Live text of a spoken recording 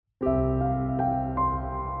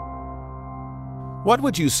What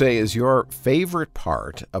would you say is your favorite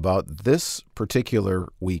part about this particular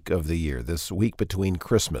week of the year, this week between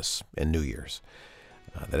Christmas and New Year's?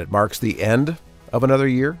 That it marks the end of another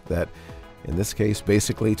year, that in this case,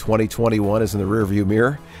 basically 2021 is in the rearview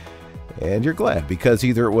mirror, and you're glad because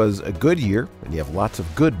either it was a good year and you have lots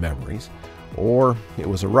of good memories, or it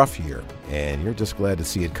was a rough year and you're just glad to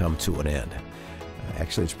see it come to an end.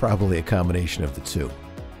 Actually, it's probably a combination of the two.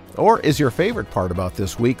 Or is your favorite part about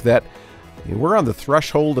this week that we're on the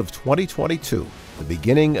threshold of 2022, the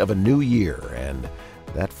beginning of a new year, and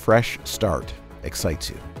that fresh start excites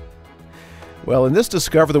you? Well, in this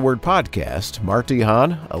Discover the Word podcast, Marty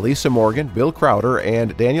Hahn, Elisa Morgan, Bill Crowder,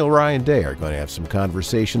 and Daniel Ryan Day are going to have some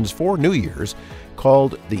conversations for New Year's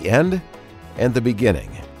called The End and the Beginning.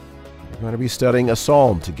 We're going to be studying a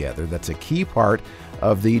psalm together that's a key part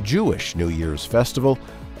of the Jewish New Year's festival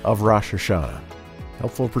of Rosh Hashanah.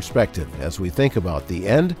 Helpful perspective as we think about the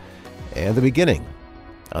end and the beginning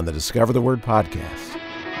on the Discover the Word podcast.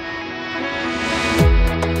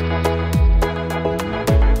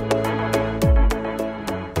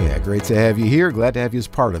 Yeah, great to have you here. Glad to have you as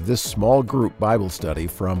part of this small group Bible study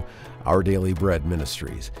from Our Daily Bread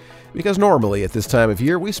Ministries. Because normally at this time of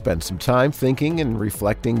year, we spend some time thinking and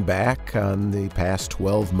reflecting back on the past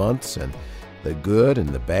 12 months and the good and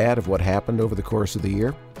the bad of what happened over the course of the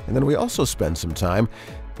year. And then we also spend some time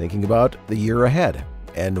thinking about the year ahead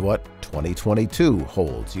and what 2022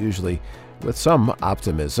 holds, usually with some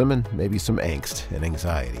optimism and maybe some angst and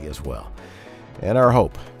anxiety as well. And our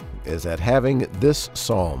hope is that having this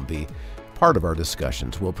psalm be part of our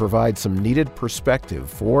discussions will provide some needed perspective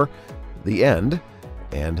for the end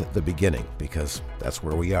and the beginning, because that's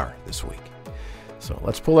where we are this week. So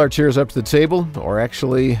let's pull our chairs up to the table, or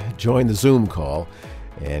actually join the Zoom call,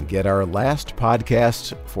 and get our last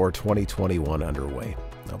podcast for 2021 underway.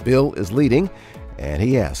 Now, Bill is leading, and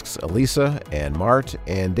he asks Elisa and Mart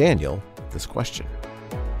and Daniel this question.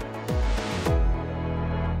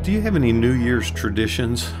 Do you have any New Year's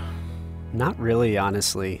traditions? Not really,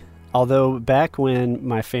 honestly. Although back when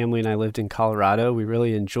my family and I lived in Colorado, we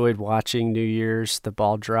really enjoyed watching New Year's, the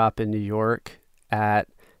ball drop in New York at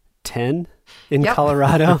 10 in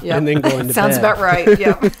Colorado, and then going to Sounds bed. about right,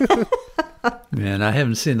 yeah. Man, I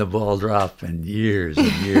haven't seen the ball drop in years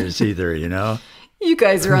and years either, you know? You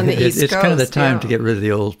guys are on the East Coast. It's kind of the time to get rid of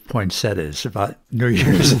the old poinsettias about New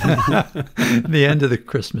Year's, the end of the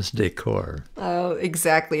Christmas decor. Oh,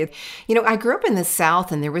 exactly. You know, I grew up in the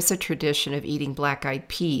South, and there was a tradition of eating black-eyed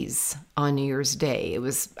peas on New Year's Day. It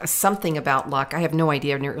was something about luck. I have no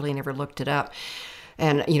idea. I really never looked it up.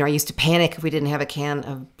 And, you know, I used to panic if we didn't have a can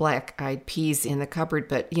of black-eyed peas in the cupboard.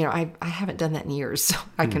 But, you know, I haven't done that in years, so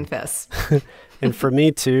I confess. And for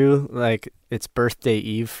me, too, like, it's birthday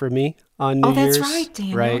eve for me on New Year's. Oh, that's right,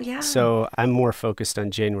 Daniel, right? yeah. So I'm more focused on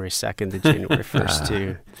January 2nd than January 1st,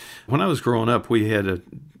 too. When I was growing up, we had a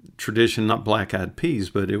tradition, not black-eyed peas,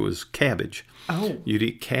 but it was cabbage. Oh. You'd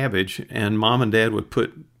eat cabbage, and Mom and Dad would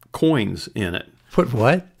put coins in it. Put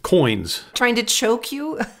what? Coins. Trying to choke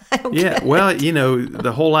you? I don't Yeah, get it. well, you know,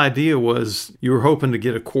 the whole idea was you were hoping to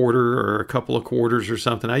get a quarter or a couple of quarters or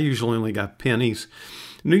something. I usually only got pennies.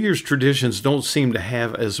 New Year's traditions don't seem to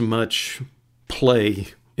have as much play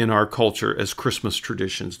in our culture as Christmas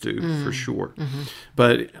traditions do, for sure. Mm-hmm.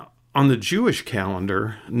 But on the Jewish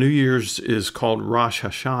calendar, New Year's is called Rosh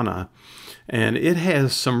Hashanah, and it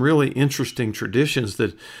has some really interesting traditions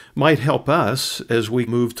that might help us as we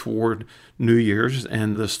move toward New Year's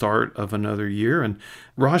and the start of another year. And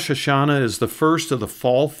Rosh Hashanah is the first of the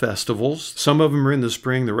fall festivals. Some of them are in the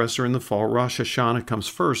spring, the rest are in the fall. Rosh Hashanah comes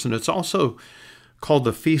first, and it's also called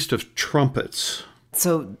the Feast of Trumpets.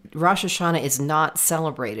 So Rosh Hashanah is not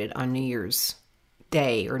celebrated on New Year's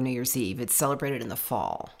Day or New Year's Eve. It's celebrated in the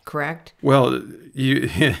fall, correct? Well,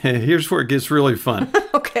 here's where it gets really fun.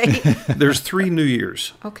 Okay. There's 3 New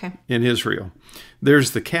Years Okay. in Israel.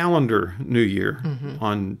 There's the calendar New Year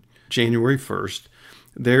on January 1st.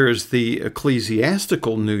 There is the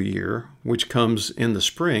ecclesiastical New Year, which comes in the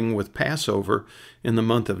spring with Passover in the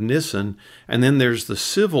month of Nisan. And then there's the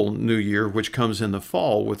civil New Year, which comes in the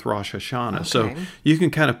fall with Rosh Hashanah. Okay. So you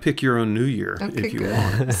can kind of pick your own New Year if you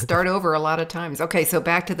want. Start over a lot of times. Okay, so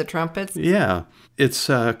back to the trumpets. Yeah. It's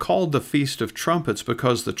called the Feast of Trumpets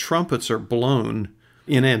because the trumpets are blown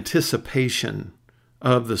in anticipation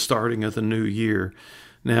of the starting of the new year.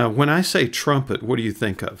 Now, when I say trumpet, what do you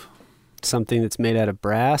think of? Something that's made out of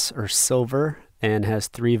brass or silver and has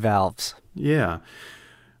 3 valves. Yeah.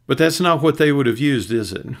 But that's not what they would have used,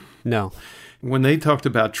 is it? No. When they talked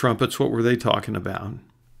about trumpets, what were they talking about?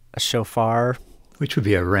 A shofar, Which would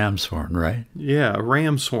be a ram's horn, right? Yeah, a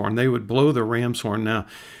ram's horn. They would blow the ram's horn. Now,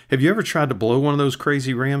 have you ever tried to blow one of those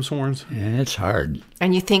crazy ram's horns? Yeah, it's hard.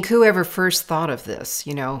 And you think whoever first thought of this,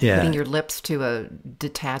 Yeah. putting your lips to a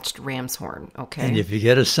detached ram's horn, okay? And if you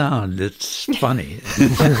get a sound, it's funny.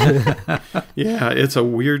 Yeah, it's a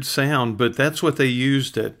weird sound, but that's what they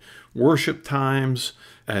used at worship times,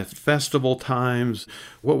 at festival times.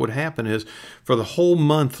 What would happen is for the whole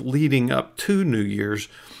month leading up to New Year's,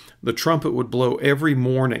 the trumpet would blow every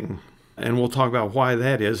morning, and we'll talk about why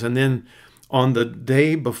that is. And then on the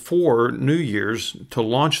day before New Year's, to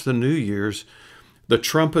launch the New Year's, the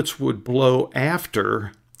trumpets would blow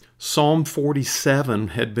after Psalm 47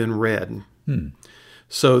 had been read.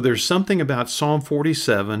 So there's something about Psalm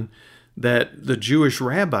 47 that the Jewish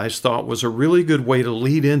rabbis thought was a really good way to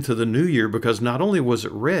lead into the New Year, because not only was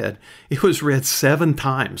it read 7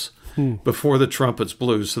 times before the trumpets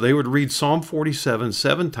blew. So they would read Psalm 47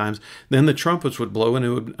 7 times, then the trumpets would blow and it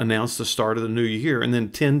would announce the start of the new year. And then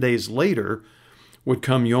 10 days later would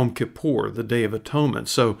come Yom Kippur, the Day of Atonement.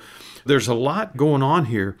 So there's a lot going on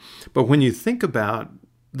here. But when you think about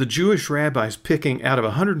the Jewish rabbis picking out of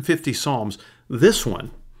 150 Psalms, this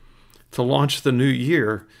one to launch the new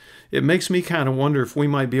year, it makes me kind of wonder if we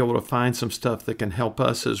might be able to find some stuff that can help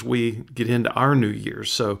us as we get into our New Year.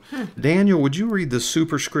 So, Daniel, would you read the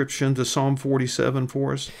superscription to Psalm 47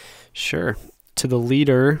 for us? Sure. To the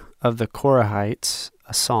leader of the Korahites,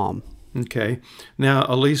 a psalm. Okay. Now,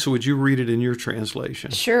 Elisa, would you read it in your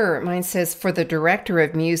translation? Sure. Mine says, for the director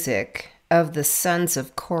of music of the sons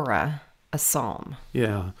of Korah, a psalm.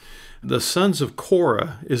 Yeah. The sons of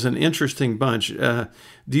Korah is an interesting bunch.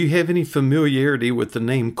 Do you have any familiarity with the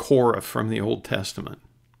name Korah from the Old Testament?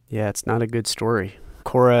 Yeah, it's not a good story.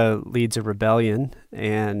 Korah leads a rebellion,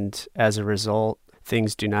 and as a result,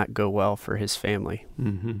 things do not go well for his family.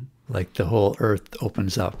 Mm-hmm. Like the whole earth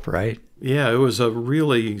opens up, right? Yeah, it was a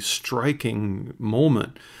really striking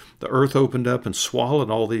moment. The earth opened up and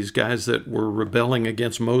swallowed all these guys that were rebelling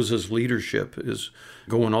against Moses' leadership, is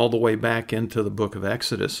going all the way back into the book of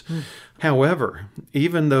Exodus. However,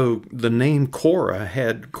 even though the name Korah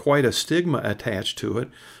had quite a stigma attached to it,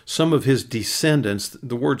 some of his descendants,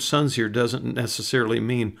 the word sons here doesn't necessarily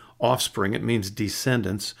mean offspring, it means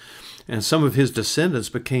descendants, and some of his descendants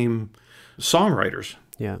became songwriters.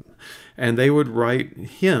 Yeah. And they would write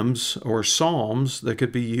hymns or psalms that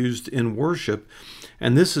could be used in worship.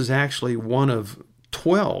 And this is actually one of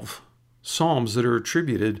 12 psalms that are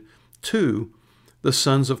attributed to the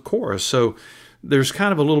sons of Korah. So there's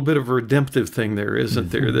kind of a little bit of a redemptive thing there,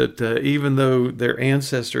 isn't there? That even though their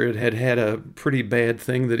ancestor had a pretty bad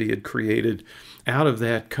thing that he had created, out of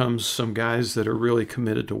that comes some guys that are really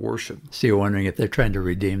committed to worship. So you're wondering if they're trying to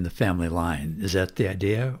redeem the family line. Is that the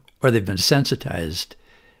idea? Or they've been sensitized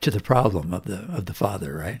to the problem of the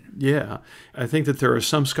father, right? Yeah. I think that there are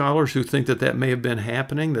some scholars who think that that may have been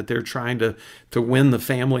happening, that they're trying to win the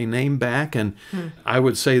family name back. And I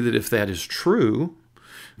would say that if that is true,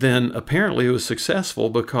 then apparently it was successful,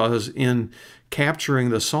 because in capturing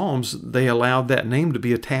the Psalms, they allowed that name to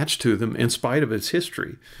be attached to them in spite of its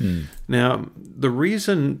history. Now, the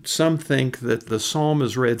reason some think that the Psalm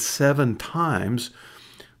is read 7 times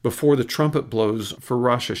before the trumpet blows for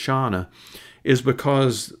Rosh Hashanah is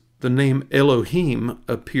because the name Elohim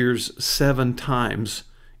appears 7 times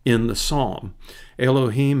in the Psalm.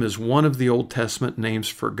 Elohim is one of the Old Testament names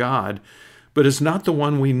for God, but it's not the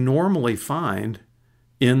one we normally find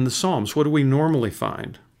in the Psalms. What do we normally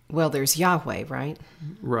find? Well, there's Yahweh, right?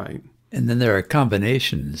 Right. And then there are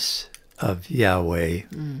combinations of Yahweh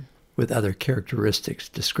with other characteristics,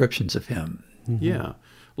 descriptions of him. Yeah.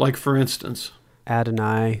 Like, for instance,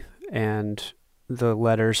 Adonai and the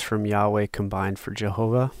letters from Yahweh combined for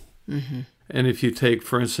Jehovah. And if you take,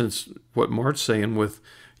 for instance, what Mart's saying with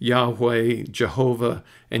Yahweh, Jehovah,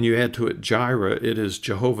 and you add to it Jireh, it is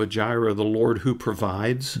Jehovah Jireh, the Lord who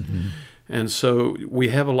provides. And so we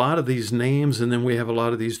have a lot of these names, and then we have a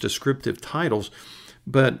lot of these descriptive titles.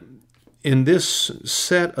 But in this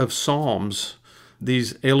set of psalms,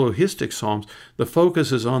 these Elohistic psalms, the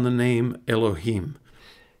focus is on the name Elohim.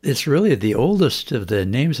 It's really the oldest of the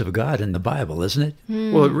names of God in the Bible, isn't it?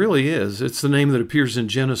 Well, it really is. It's the name that appears in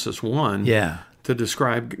Genesis 1 Yeah. to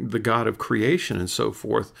describe the God of creation and so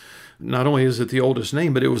forth. Not only is it the oldest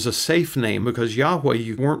name, but it was a safe name, because Yahweh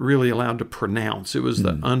you weren't really allowed to pronounce. It was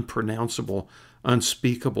the unpronounceable,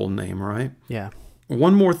 unspeakable name, right? Yeah.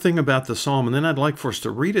 One more thing about the psalm, and then I'd like for us to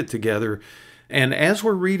read it together. And as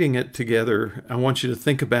we're reading it together, I want you to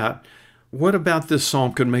think about, what about this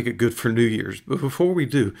psalm could make it good for New Year's? But before we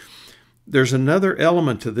do, there's another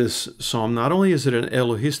element to this psalm. Not only is it an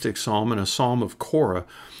Elohistic psalm and a psalm of Korah,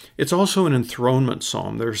 It's also an enthronement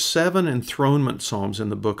psalm. There are 7 enthronement psalms in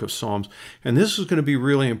the book of Psalms, and this is going to be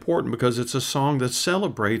really important because it's a song that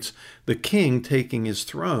celebrates the king taking his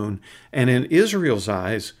throne, and in Israel's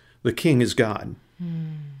eyes, the king is God.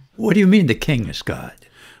 What do you mean the king is God?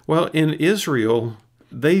 Well, in Israel,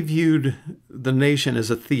 they viewed the nation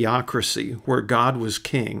as a theocracy where God was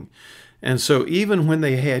king. And so even when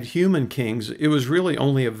they had human kings, it was really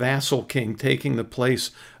only a vassal king taking the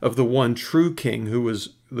place of the one true king who was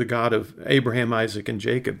the God of Abraham, Isaac, and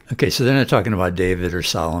Jacob. Okay, so they're not talking about David or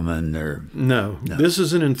Solomon or... No. This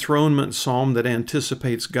is an enthronement psalm that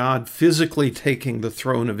anticipates God physically taking the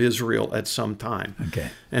throne of Israel at some time.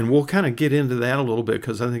 Okay. And we'll kind of get into that a little bit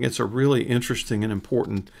because I think it's a really interesting and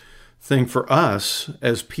important thing for us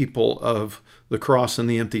as people of the cross and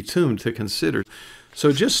the empty tomb to consider.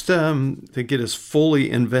 So just to get us fully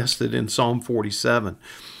invested in Psalm 47,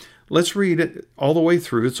 let's read it all the way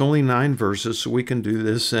through. It's only 9 verses, so we can do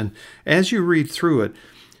this. And as you read through it,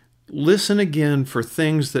 listen again for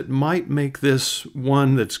things that might make this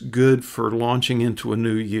one that's good for launching into a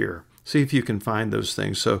new year. See if you can find those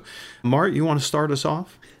things. So, Mart, you want to start us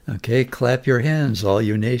off? Okay, clap your hands, all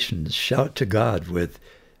you nations. Shout to God with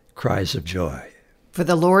cries of joy. For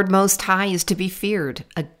the Lord Most High is to be feared,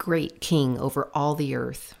 a great king over all the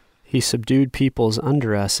earth. He subdued peoples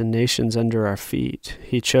under us and nations under our feet.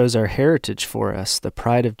 He chose our heritage for us, the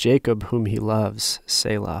pride of Jacob whom he loves.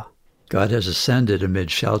 Selah. God has ascended amid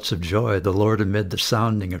shouts of joy, the Lord amid the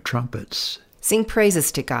sounding of trumpets. Sing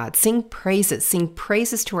praises to God. Sing praises. Sing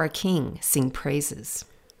praises to our King. Sing praises.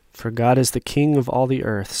 For God is the King of all the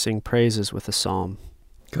earth. Sing praises with a psalm.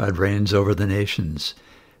 God reigns over the nations.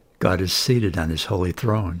 God is seated on his holy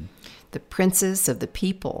throne. The princes of the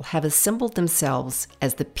people have assembled themselves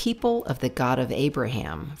as the people of the God of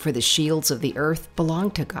Abraham, for the shields of the earth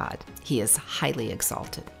belong to God. He is highly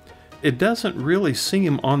exalted. It doesn't really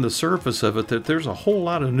seem on the surface of it that there's a whole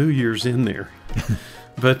lot of New Year's in there.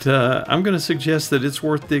 But I'm going to suggest that it's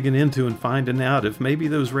worth digging into and finding out if maybe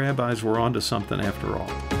those rabbis were onto something after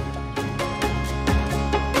all.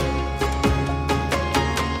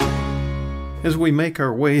 As we make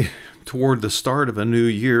our way toward the start of a new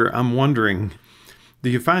year, I'm wondering,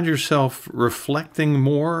 do you find yourself reflecting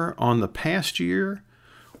more on the past year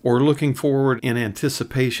or looking forward in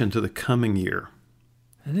anticipation to the coming year?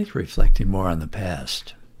 I think reflecting more on the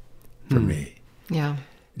past for me. Yeah.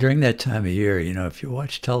 During that time of year, if you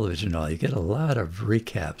watch television, you get a lot of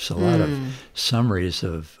recaps, a lot of summaries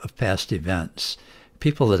of past events,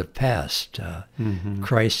 people that have passed,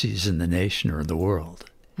 crises in the nation or the world.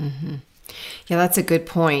 Mm-hmm. Yeah, that's a good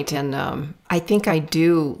point. And I think I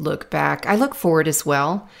do look back. I look forward as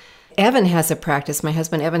well. Evan has a practice. My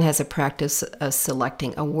husband, Evan, has a practice of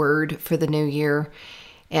selecting a word for the new year.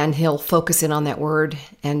 And he'll focus in on that word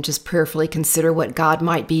and just prayerfully consider what God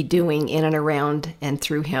might be doing in and around and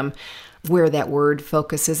through him, where that word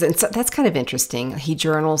focuses. And so that's kind of interesting. He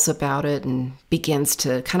journals about it and begins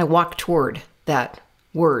to kind of walk toward that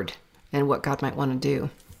word and what God might want to do.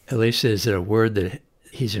 Elisa, is it a word that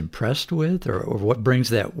he's impressed with, or what brings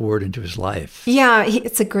that word into his life? Yeah,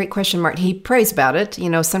 it's a great question, Mark. He prays about it.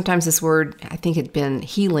 Sometimes this word, I think, had been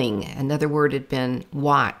healing. Another word had been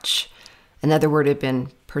watch. Another word had been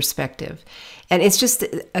perspective. And it's just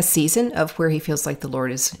a season of where he feels like the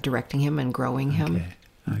Lord is directing him and growing him.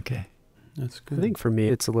 Okay. That's good. I think for me,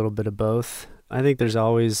 it's a little bit of both. I think there's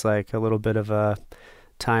always like a little bit of a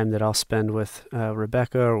time that I'll spend with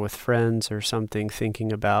Rebecca or with friends or something,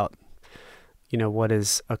 thinking about what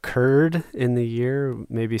has occurred in the year,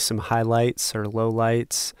 maybe some highlights or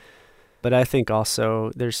lowlights. But I think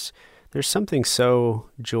also there's something so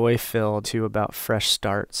joy-filled too about fresh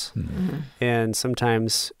starts. Mm-hmm. And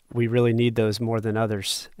sometimes we really need those more than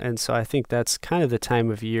others. And so I think that's kind of the time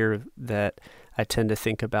of year that I tend to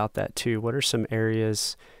think about that too. What are some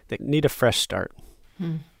areas that need a fresh start?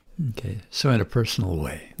 Okay, so in a personal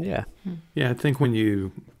way. Yeah. Yeah, I think when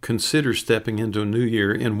you consider stepping into a new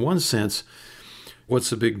year, in one sense, what's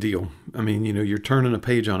the big deal? I mean, you're turning a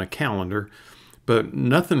page on a calendar, but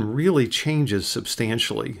nothing really changes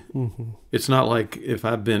substantially. Mm-hmm. It's not like if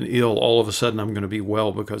I've been ill, all of a sudden I'm going to be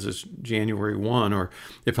well because it's January 1, or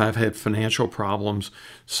if I've had financial problems,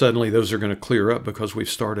 suddenly those are going to clear up because we've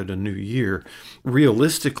started a new year.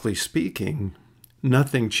 Realistically speaking,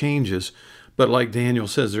 nothing changes. But like Daniel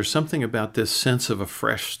says, there's something about this sense of a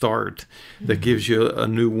fresh start that gives you a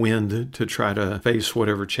new wind to try to face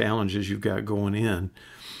whatever challenges you've got going in.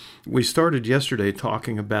 We started yesterday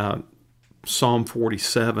talking about Psalm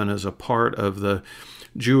 47 as a part of the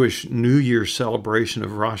Jewish New Year celebration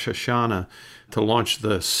of Rosh Hashanah to launch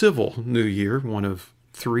the civil New Year, one of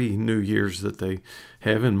 3 New Years that they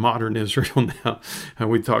have in modern Israel now. And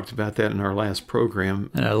we talked about that in our last program.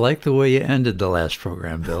 And I like the way you ended the last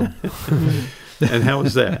program, Bill. And how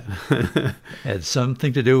was that? Had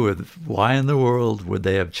something to do with why in the world would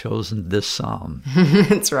they have chosen this psalm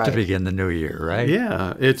That's right. to begin the new year, right?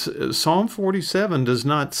 Yeah, it's Psalm 47 does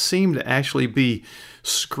not seem to actually be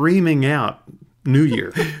screaming out New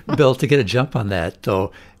Year. Bill, to get a jump on that,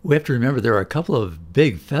 though, we have to remember there are a couple of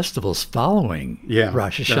big festivals following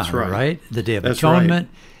Rosh Hashanah, that's right. The Day of That's Atonement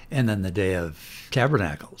and then the Day of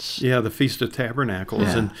Tabernacles. Yeah, the Feast of Tabernacles.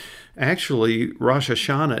 Yeah. And actually, Rosh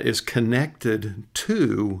Hashanah is connected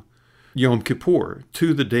to Yom Kippur,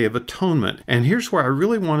 to the Day of Atonement. And here's where I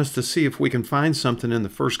really want us to see if we can find something in the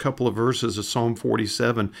first couple of verses of Psalm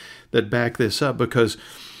 47 that back this up, because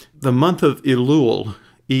the month of Elul,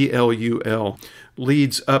 E-L-U-L,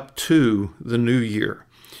 leads up to the new year.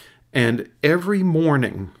 And every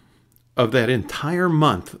morning of that entire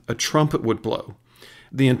month, a trumpet would blow.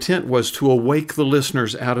 The intent was to awake the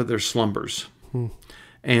listeners out of their slumbers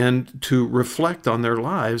and to reflect on their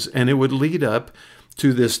lives. And it would lead up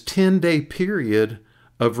to this 10-day period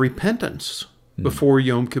of repentance before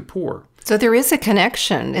Yom Kippur. So there is a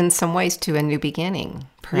connection in some ways to a new beginning,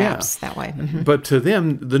 perhaps, that way. Mm-hmm. But to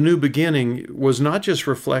them, the new beginning was not just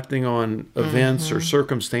reflecting on events or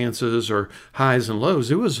circumstances or highs and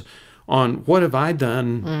lows. It was on what have I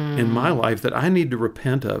done in my life that I need to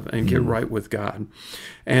repent of and get right with God.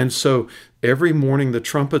 And so every morning the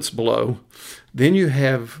trumpets blow. Then you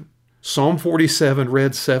have Psalm 47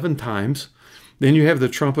 read 7 times. Then you have the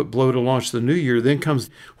trumpet blow to launch the new year. Then comes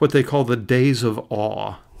what they call the days of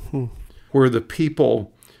awe, where the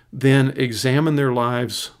people then examine their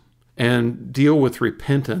lives and deal with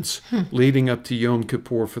repentance leading up to Yom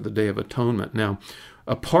Kippur for the Day of Atonement. Now,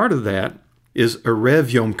 a part of that is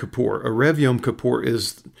Erev Yom Kippur. Erev Yom Kippur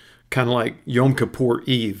is kind of like Yom Kippur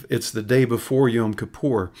Eve. It's the day before Yom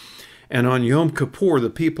Kippur. And on Yom Kippur, the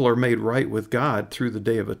people are made right with God through the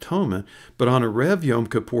Day of Atonement. But on Erev Yom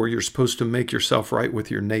Kippur, you're supposed to make yourself right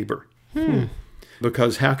with your neighbor.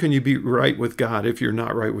 Because how can you be right with God if you're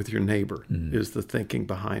not right with your neighbor, is the thinking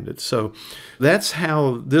behind it. So that's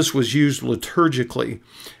how this was used liturgically.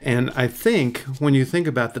 And I think when you think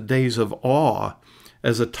about the days of awe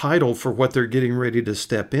as a title for what they're getting ready to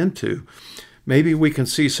step into, maybe we can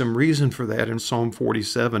see some reason for that in Psalm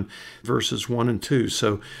 47, verses 1 and 2.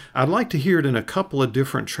 So I'd like to hear it in a couple of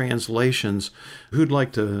different translations. Who'd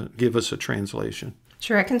like to give us a translation?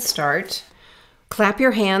 Sure, I can start. Clap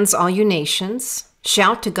your hands, all you nations.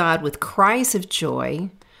 Shout to God with cries of joy.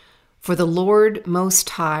 For the Lord Most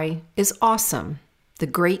High is awesome, the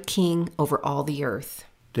great King over all the earth.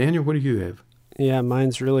 Daniel, what do you have? Yeah,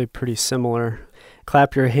 mine's really pretty similar.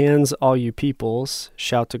 Clap your hands, all you peoples.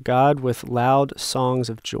 Shout to God with loud songs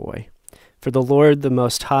of joy. For the Lord, the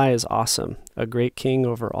Most High, is awesome, a great King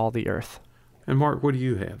over all the earth. And Mark, what do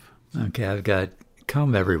you have? Okay, I've got,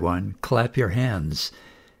 come everyone, clap your hands.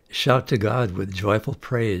 Shout to God with joyful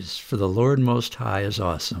praise, for the Lord Most High is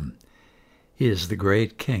awesome. He is the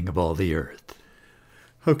great King of all the earth.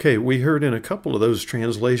 Okay, we heard in a couple of those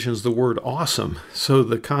translations the word awesome. So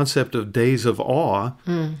the concept of days of awe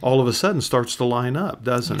all of a sudden starts to line up,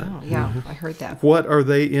 doesn't it? Oh, yeah, I heard that. What are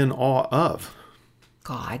they in awe of?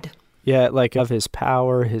 God. Yeah, like of his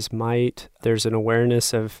power, his might. There's an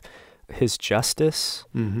awareness of his justice,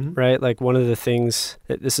 right? Like one of the things,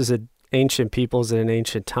 this is an ancient peoples in an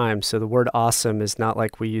ancient time. So the word awesome is not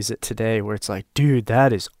like we use it today where it's like, dude,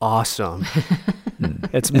 that is awesome.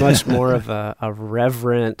 It's much more of a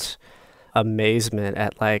reverent amazement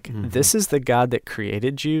at like, this is the God that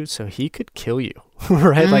created you, so he could kill you,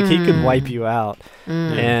 right? Like he could wipe you out.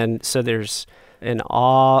 And so there's an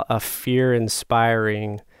awe, a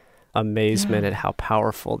fear-inspiring amazement at how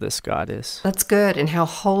powerful this God is. That's good. And how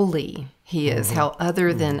holy he is, how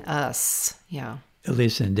other than us. Yeah.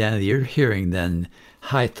 Elisa and Danny, you're hearing then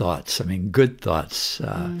high thoughts, good thoughts,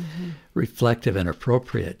 reflective and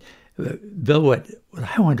appropriate. Bill, what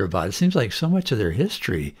I wonder about, it seems like so much of their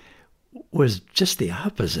history was just the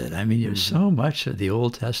opposite. I mean, so much of the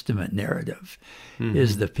Old Testament narrative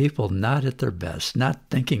is the people not at their best, not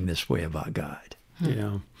thinking this way about God.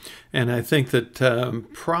 Yeah. And I think that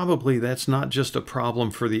probably that's not just a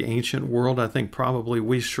problem for the ancient world. I think probably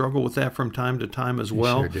we struggle with that from time to time as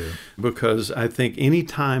well. Sure do. Because I think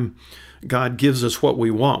anytime God gives us what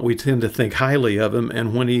we want, we tend to think highly of him.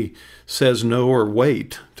 And when he says no or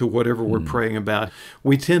wait to whatever we're praying about,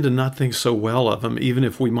 we tend to not think so well of him, even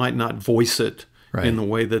if we might not voice it in the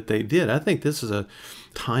way that they did. I think this is a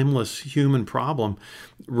timeless human problem,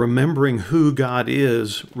 remembering who God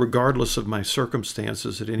is regardless of my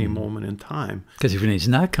circumstances at any moment in time. Because when he's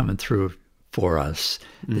not coming through for us,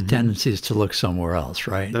 the tendency is to look somewhere else,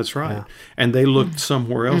 right? That's right. Yeah. And they looked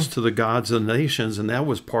somewhere else to the gods of the nations, and that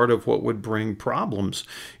was part of what would bring problems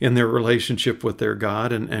in their relationship with their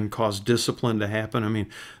God and cause discipline to happen. I mean,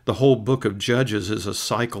 the whole book of Judges is a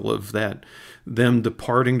cycle of that, them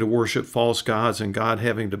departing to worship false gods and God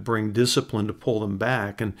having to bring discipline to pull them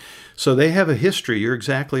back. And so they have a history, you're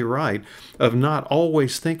exactly right, of not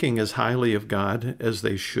always thinking as highly of God as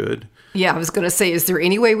they should. Yeah, I was going to say, is there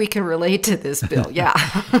any way we can relate to this, Bill? Yeah.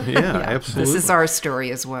 Yeah, absolutely. This is our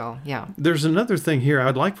story as well. Yeah. There's another thing here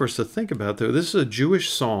I'd like for us to think about, though. This is a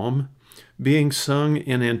Jewish psalm being sung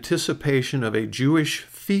in anticipation of a Jewish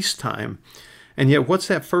feast time. And yet, what's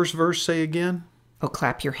that first verse say again? Oh,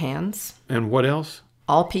 clap your hands. And what else?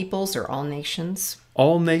 All peoples or all nations.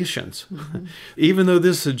 All nations. Even though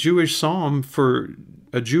this is a Jewish psalm for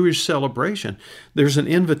a Jewish celebration, there's an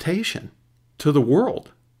invitation to the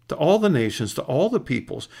world, to all the nations, to all the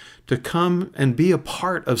peoples, to come and be a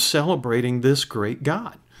part of celebrating this great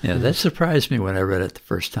God. Yeah, that surprised me when I read it the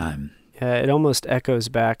first time. Yeah, it almost echoes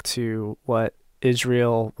back to what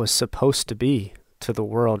Israel was supposed to be to the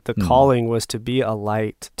world. The calling was to be a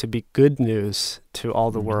light, to be good news to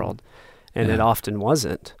all the world, and it often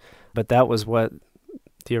wasn't. But that was what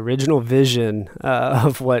the original vision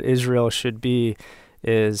of what Israel should be,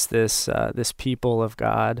 is this people of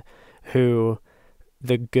God who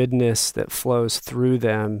the goodness that flows through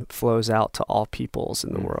them flows out to all peoples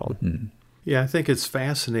in the world. Yeah, I think it's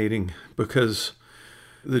fascinating because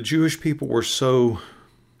the Jewish people were so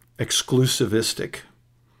exclusivistic.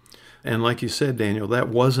 And like you said, Daniel, that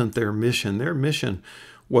wasn't their mission. Their mission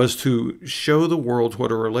was to show the world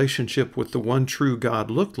what a relationship with the one true God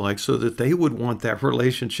looked like so that they would want that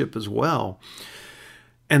relationship as well.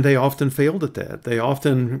 And they often failed at that. They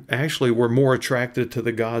often actually were more attracted to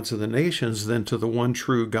the gods of the nations than to the one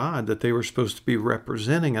true God that they were supposed to be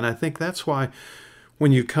representing. And I think that's why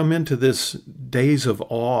when you come into this days of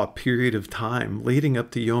awe period of time leading up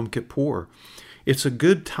to Yom Kippur, it's a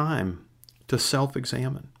good time to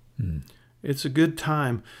self-examine. It's a good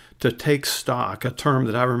time to take stock. A term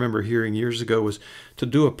that I remember hearing years ago was to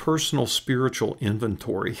do a personal spiritual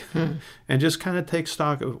inventory and just kind of take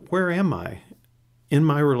stock of, where am I in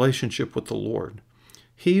my relationship with the Lord?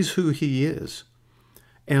 He's who he is.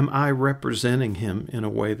 Am I representing him in a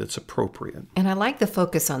way that's appropriate? And I like the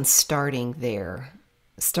focus on starting there,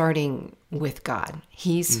 starting with God.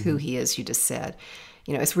 He's who he is, you just said.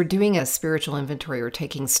 You know, as we're doing a spiritual inventory or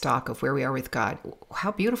taking stock of where we are with God,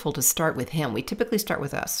 how beautiful to start with him. We typically start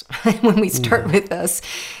with us. When we start with us,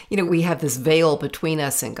 you know, we have this veil between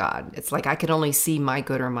us and God. It's like I can only see my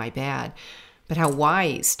good or my bad. But how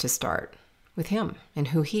wise to start with him and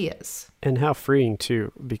who he is. And how freeing,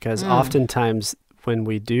 too, because oftentimes when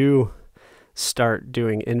we do start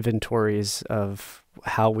doing inventories of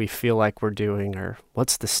how we feel like we're doing or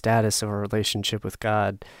what's the status of our relationship with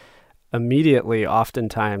God, immediately,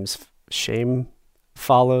 oftentimes, shame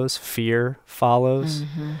follows, fear follows,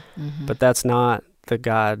 but that's not the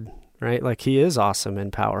God, right? Like, he is awesome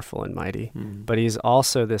and powerful and mighty, but he's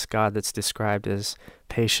also this God that's described as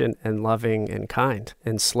patient and loving and kind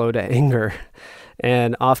and slow to anger.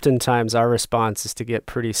 And oftentimes our response is to get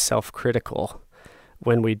pretty self-critical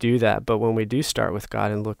when we do that. But when we do start with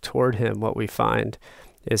God and look toward him, what we find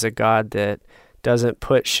is a God that doesn't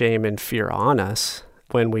put shame and fear on us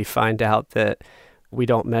when we find out that we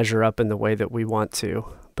don't measure up in the way that we want to,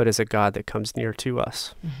 but is a God that comes near to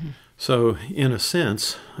us. So in a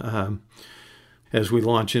sense, as we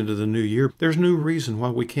launch into the new year, there's no reason why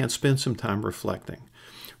we can't spend some time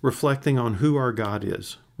reflecting on who our God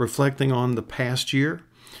is, reflecting on the past year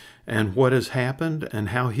and what has happened and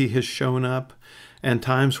how he has shown up, and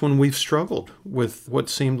times when we've struggled with what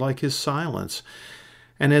seemed like his silence.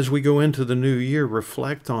 And as we go into the new year,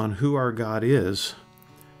 reflect on who our God is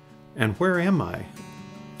and where am I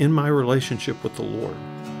in my relationship with the Lord.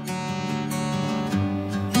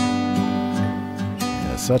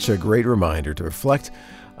 Yeah, such a great reminder to reflect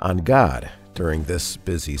on God during this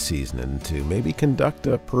busy season and to maybe conduct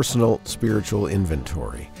a personal spiritual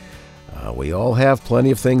inventory. We all have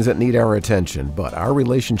plenty of things that need our attention, but our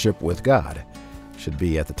relationship with God should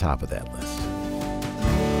be at the top of that list.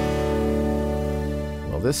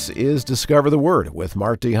 Well, this is Discover the Word with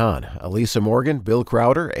Mart DeHaan, Elisa Morgan, Bill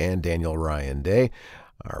Crowder, and Daniel Ryan Day.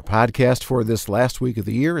 Our podcast for this last week of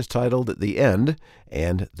the year is titled The End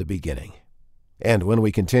and the Beginning. And when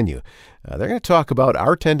we continue, they're going to talk about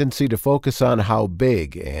our tendency to focus on how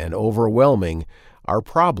big and overwhelming our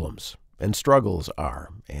problems and struggles are.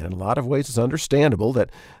 And in a lot of ways, it's understandable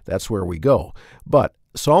that that's where we go. But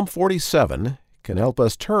Psalm 47 can help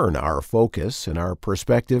us turn our focus and our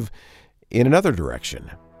perspective in another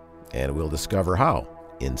direction. and we'll discover how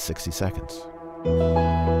in 60 seconds.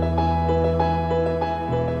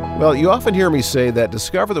 Well, you often hear me say that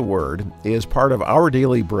Discover the Word is part of Our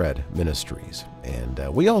Daily Bread Ministries, and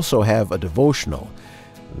we also have a devotional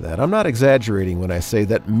that I'm not exaggerating when I say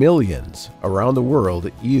that millions around the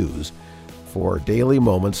world use for daily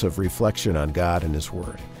moments of reflection on God and His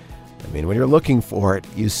Word. I mean, when you're looking for it,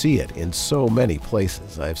 you see it in so many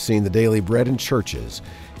places. I've seen the Daily Bread in churches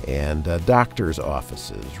and doctors'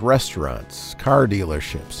 offices, restaurants, car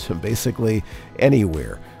dealerships, basically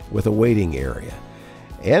anywhere with a waiting area.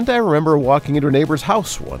 And I remember walking into a neighbor's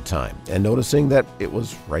house one time and noticing that it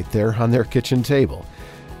was right there on their kitchen table.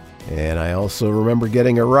 And I also remember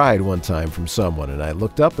getting a ride one time from someone, and I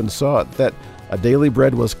looked up and saw that a Daily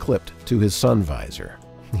Bread was clipped to his sun visor.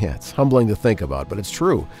 Yeah, it's humbling to think about, but it's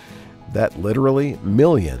true that literally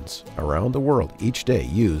millions around the world each day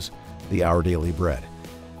use the Our Daily Bread.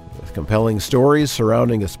 With compelling stories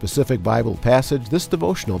surrounding a specific Bible passage, this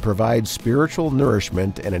devotional provides spiritual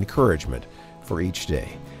nourishment and encouragement for each day.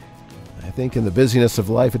 I think in the busyness of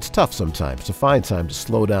life, it's tough sometimes to find time to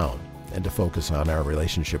slow down and to focus on our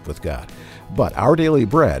relationship with God. But Our Daily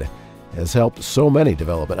Bread has helped so many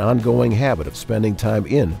develop an ongoing habit of spending time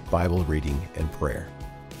in Bible reading and prayer.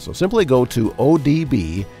 So simply go to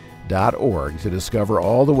odb.org to discover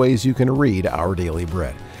all the ways you can read Our Daily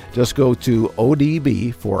Bread. Just go to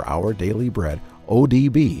ODB for Our Daily Bread,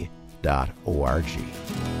 odb.org.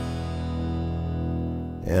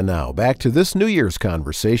 And now, back to this New Year's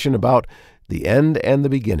conversation about the end and the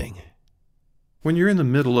beginning. When you're in the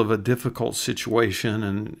middle of a difficult situation,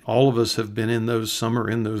 and all of us have been in those, some are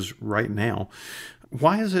in those right now,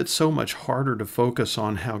 why is it so much harder to focus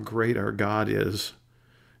on how great our God is,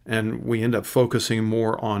 and we end up focusing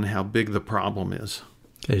more on how big the problem is?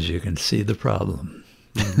 Because you can see the problem.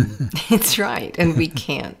 It's right. And we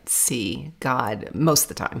can't see God most of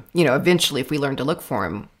the time. Eventually, if we learn to look for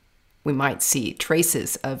Him, we might see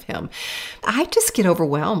traces of Him. I just get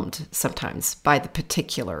overwhelmed sometimes by the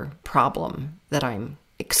particular problem that I'm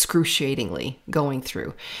excruciatingly going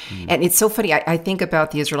through. And it's so funny. I think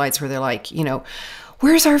about the Israelites where they're like,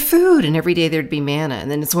 where's our food? And every day there'd be manna.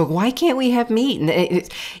 And then it's like, why can't we have meat? And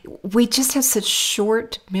we just have such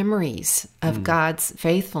short memories of God's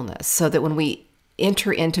faithfulness, so that when we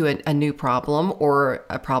enter into a new problem or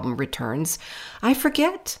a problem returns, I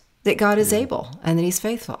forget that God is able and that He's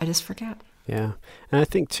faithful. I just forget. Yeah. And I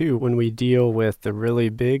think, too, when we deal with the really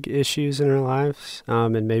big issues in our lives,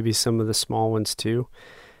 and maybe some of the small ones, too,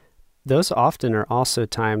 those often are also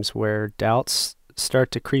times where doubts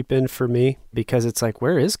start to creep in for me, because it's like,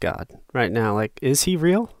 where is God right now? Like, is He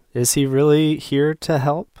real? Is He really here to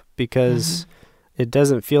help? Because it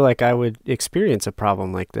doesn't feel like I would experience a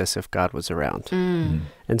problem like this if God was around.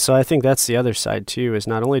 And so I think that's the other side, too, is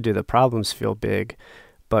not only do the problems feel big,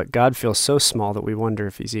 but God feels so small that we wonder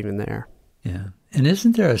if He's even there. Yeah. And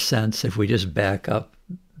isn't there a sense, if we just back up,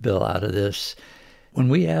 Bill, out of this, when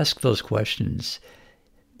we ask those questions,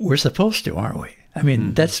 we're supposed to, aren't we? I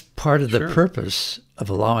mean, that's part of the purpose of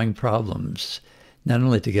allowing problems, not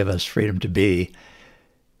only to give us freedom to be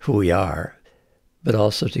who we are, but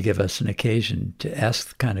also to give us an occasion to ask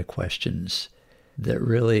the kind of questions that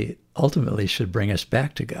really ultimately should bring us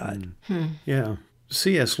back to God. Yeah.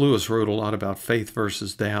 C.S. Lewis wrote a lot about faith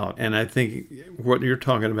versus doubt, and I think what you're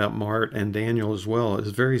talking about, Mart, and Daniel as well,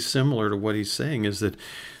 is very similar to what he's saying, is that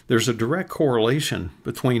there's a direct correlation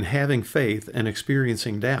between having faith and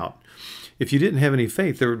experiencing doubt. If you didn't have any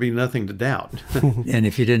faith, there would be nothing to doubt. And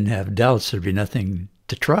if you didn't have doubts, there'd be nothing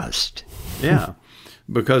to trust. Yeah,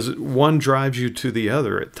 because one drives you to the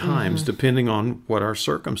other at times, depending on what our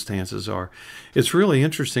circumstances are. It's really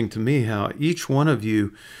interesting to me how each one of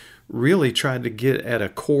you really tried to get at a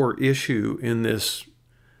core issue in this,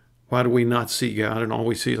 why do we not see God and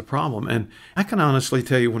always see the problem? And I can honestly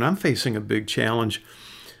tell you, when I'm facing a big challenge,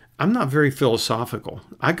 I'm not very philosophical.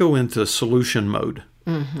 I go into solution mode.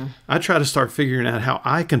 I try to start figuring out how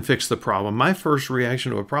I can fix the problem. My first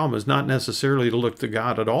reaction to a problem is not necessarily to look to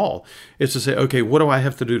God at all. It's to say, okay, what do I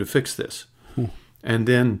have to do to fix this? And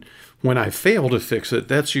then when I fail to fix it,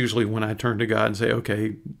 that's usually when I turn to God and say,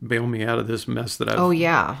 okay, bail me out of this mess that I've... Oh,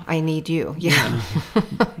 yeah, I need you. Yeah.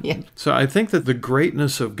 Yeah. So I think that the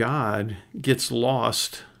greatness of God gets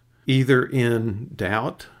lost either in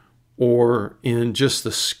doubt or in just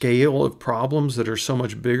the scale of problems that are so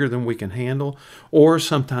much bigger than we can handle, or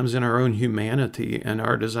sometimes in our own humanity and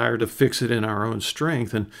our desire to fix it in our own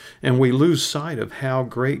strength. And we lose sight of how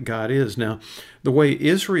great God is. Now, the way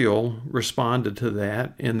Israel responded to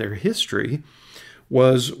that in their history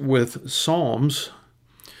was with psalms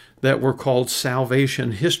that were called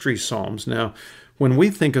salvation history psalms. Now, when we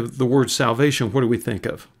think of the word salvation, what do we think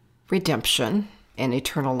of? redemption and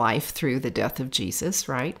eternal life through the death of Jesus,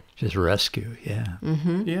 right? Just rescue, yeah.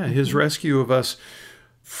 Yeah, his rescue of us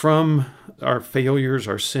from our failures,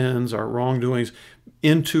 our sins, our wrongdoings,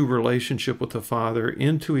 into relationship with the Father,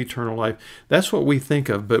 into eternal life. That's what we think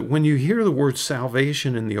of. But when you hear the word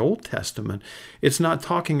salvation in the Old Testament, it's not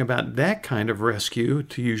talking about that kind of rescue,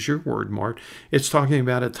 to use your word, Mart. It's talking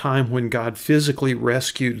about a time when God physically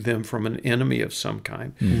rescued them from an enemy of some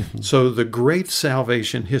kind. Mm-hmm. So the great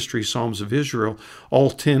salvation history Psalms of Israel all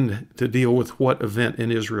tend to deal with what event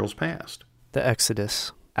in Israel's past? The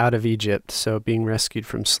Exodus out of Egypt, so being rescued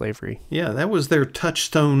from slavery. Yeah, that was their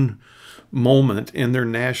touchstone moment in their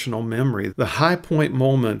national memory. The high point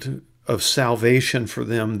moment of salvation for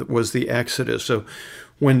them was the Exodus. So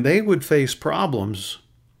when they would face problems,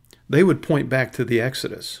 they would point back to the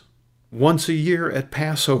Exodus. Once a year at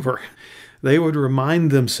Passover, they would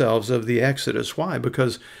remind themselves of the Exodus. Why?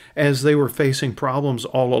 Because as they were facing problems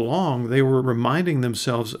all along, they were reminding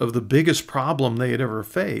themselves of the biggest problem they had ever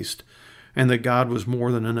faced, and that God was more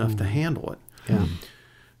than enough to handle it. Yeah.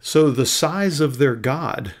 So the size of their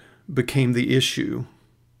God became the issue.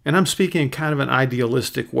 And I'm speaking in kind of an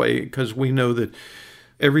idealistic way, because we know that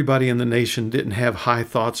everybody in the nation didn't have high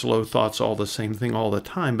thoughts, low thoughts, all the same thing all the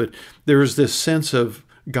time. But there is this sense of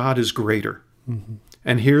God is greater. Mm-hmm.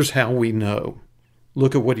 And here's how we know.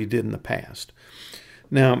 Look at what he did in the past.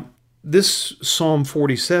 Now, this Psalm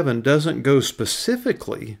 47 doesn't go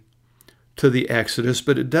specifically to the Exodus,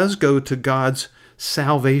 but it does go to God's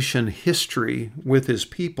salvation history with his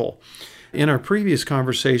people. In our previous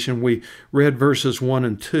conversation, we read verses 1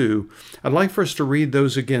 and 2. I'd like for us to read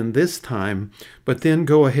those again this time, but then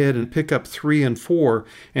go ahead and pick up 3 and 4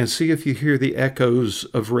 and see if you hear the echoes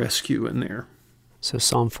of rescue in there. So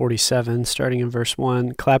Psalm 47, starting in verse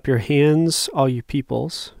 1, "Clap your hands, all you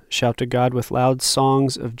peoples. Shout to God with loud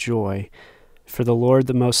songs of joy. For the Lord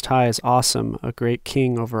the Most High is awesome, a great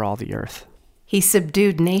king over all the earth. He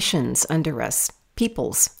subdued nations under us,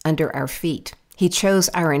 peoples under our feet. He chose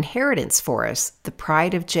our inheritance for us, the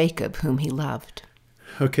pride of Jacob, whom he loved."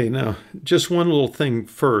 Okay, now, just one little thing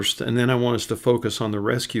first, and then I want us to focus on the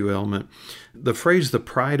rescue element. The phrase, the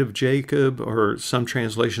pride of Jacob, or some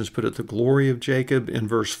translations put it, the glory of Jacob, in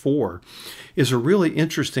verse 4, is a really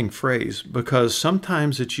interesting phrase, because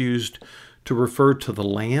sometimes it's used to refer to the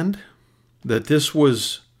land, that this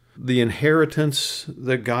was the inheritance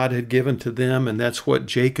that God had given to them, and that's what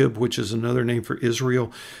Jacob, which is another name for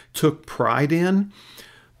Israel, took pride in.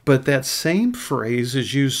 But that same phrase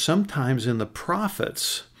is used sometimes in the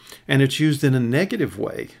prophets, and it's used in a negative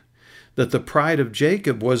way, that the pride of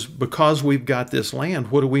Jacob was, because we've got this land,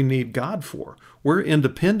 what do we need God for? We're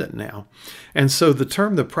independent now. And so the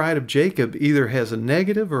term the pride of Jacob either has a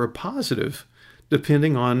negative or a positive,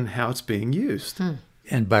 depending on how it's being used.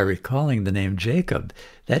 And by recalling the name Jacob,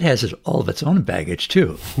 that has all of its own baggage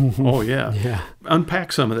too. Oh, yeah. Yeah.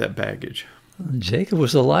 Unpack some of that baggage. Jacob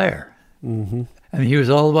was a liar. Mm-hmm. I mean, he was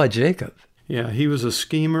all about Jacob. Yeah, he was a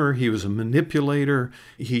schemer. He was a manipulator.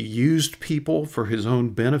 He used people for his own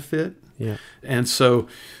benefit. Yeah. And so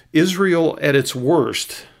Israel at its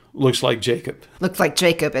worst looks like Jacob. Looked like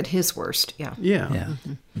Jacob at his worst, yeah. Yeah.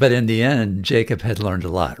 Mm-hmm. But in the end, Jacob had learned a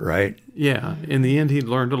lot, right? Yeah. In the end, he'd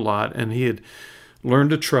learned a lot, and he had learned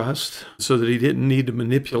to trust so that he didn't need to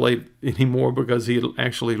manipulate anymore, because he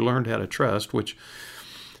actually learned how to trust, which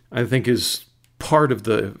I think is part of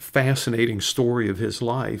the fascinating story of his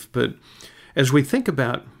life. But as we think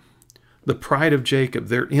about the pride of Jacob,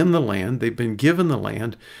 they're in the land, they've been given the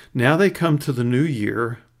land, now they come to the new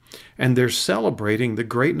year, and they're celebrating the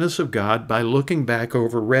greatness of God by looking back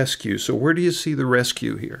over rescue. So where do you see the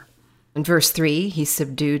rescue here? In verse 3, he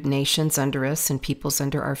subdued nations under us and peoples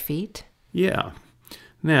under our feet. Yeah.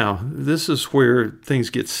 Now, this is where things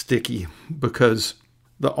get sticky, because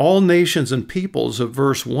the all nations and peoples of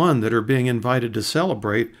verse 1 that are being invited to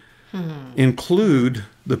celebrate include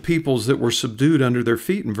the peoples that were subdued under their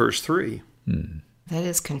feet in verse 3. That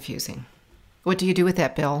is confusing. What do you do with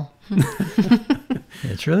that, Bill?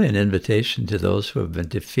 It's really an invitation to those who have been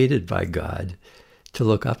defeated by God to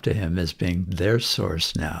look up to him as being their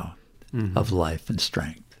source now of life and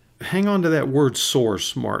strength. Hang on to that word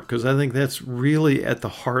source, Mark, because I think that's really at the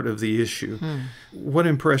heart of the issue. What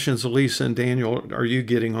impressions, Elisa and Daniel, are you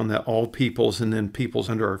getting on that all peoples and then peoples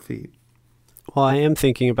under our feet? Well, I am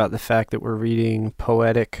thinking about the fact that we're reading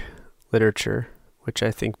poetic literature, which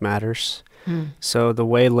I think matters. So the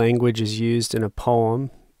way language is used in a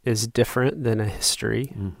poem is different than a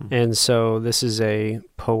history. And so this is a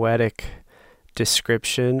poetic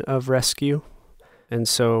description of rescue. And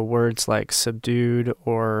so words like subdued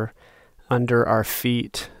or under our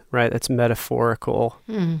feet right? That's metaphorical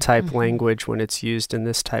type language when it's used in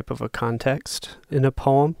this type of a context in a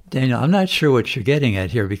poem. Daniel, I'm not sure what you're getting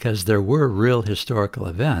at here, because there were real historical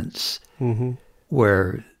events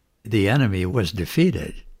where the enemy was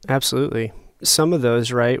defeated. Absolutely. Some of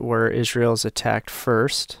those, right, where Israel's attacked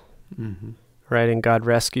first, right, and God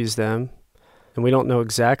rescues them. And we don't know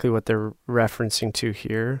exactly what they're referencing to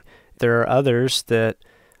here. There are others that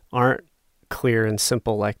aren't clear and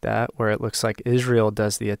simple like that, where it looks like Israel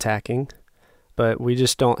does the attacking, but we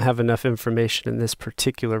just don't have enough information in this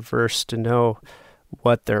particular verse to know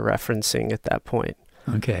what they're referencing at that point.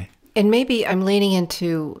 Okay. And maybe I'm leaning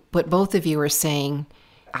into what both of you are saying.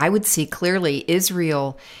 I would see clearly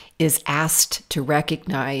Israel is asked to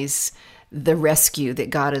recognize the rescue that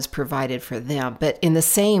God has provided for them. But in the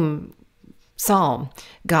same psalm,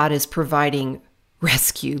 God is providing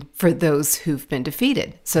rescue for those who've been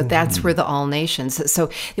defeated. So that's for the all nations.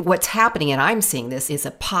 So what's happening, and I'm seeing this, is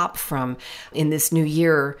a pop from, in this new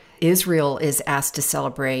year, Israel is asked to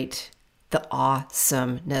celebrate the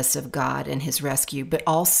awesomeness of God and his rescue, but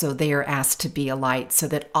also they are asked to be a light so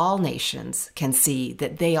that all nations can see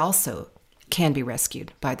that they also can be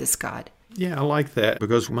rescued by this God. Yeah, I like that,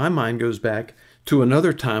 because my mind goes back to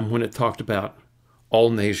another time when it talked about all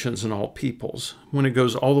nations and all peoples, when it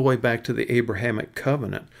goes all the way back to the Abrahamic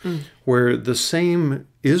covenant, where the same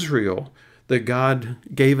Israel that God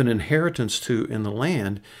gave an inheritance to in the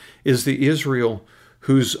land is the Israel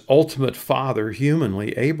whose ultimate father,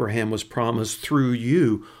 humanly, Abraham, was promised, through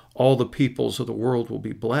you, all the peoples of the world will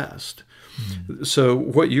be blessed. So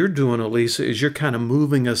what you're doing, Elisa, is you're kind of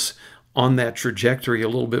moving us on that trajectory a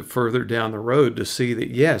little bit further down the road to see that,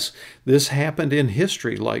 yes, this happened in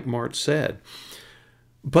history, like Mart said.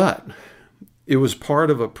 But it was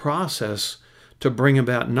part of a process to bring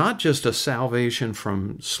about not just a salvation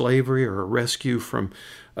from slavery or a rescue from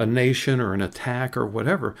a nation or an attack or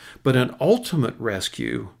whatever, but an ultimate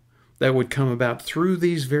rescue that would come about through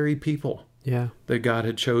these very people that God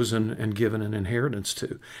had chosen and given an inheritance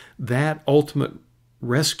to. That ultimate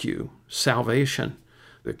rescue, salvation,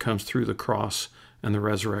 that comes through the cross and the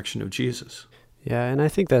resurrection of Jesus. Yeah, and I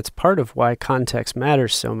think that's part of why context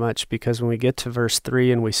matters so much, because when we get to verse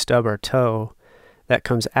 3 and we stub our toe, that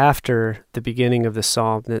comes after the beginning of the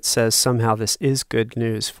psalm that says somehow this is good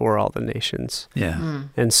news for all the nations. Yeah.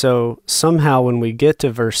 And so somehow when we get to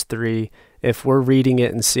verse 3, if we're reading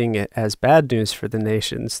it and seeing it as bad news for the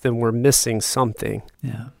nations, then we're missing something.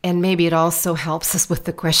 Yeah. And maybe it also helps us with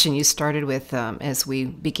the question you started with as we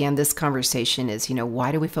began this conversation is,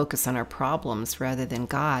 why do we focus on our problems rather than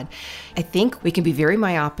God? I think we can be very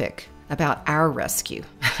myopic about our rescue,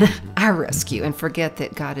 and forget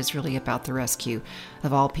that God is really about the rescue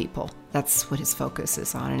of all people. That's what his focus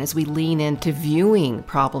is on. And as we lean into viewing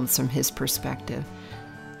problems from his perspective,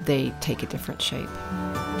 they take a different shape.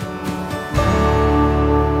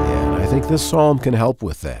 I think this psalm can help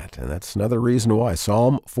with that, and that's another reason why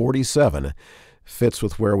Psalm 47 fits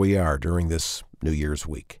with where we are during this New Year's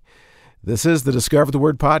week. This is the Discover the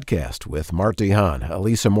Word podcast with Mart DeHaan,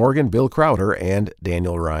 Elisa Morgan, Bill Crowder, and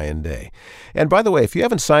Daniel Ryan Day. And by the way, if you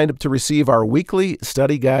haven't signed up to receive our weekly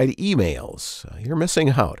study guide emails, you're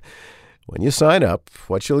missing out. When you sign up,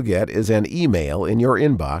 what you'll get is an email in your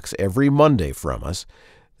inbox every Monday from us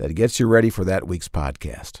that gets you ready for that week's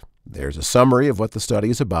podcast. There's a summary of what the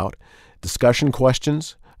study is about, discussion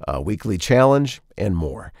questions, a weekly challenge, and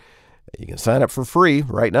more. You can sign up for free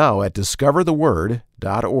right now at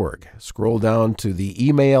discovertheword.org. Scroll down to the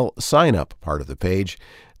email sign-up part of the page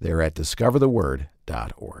there at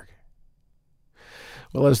discovertheword.org.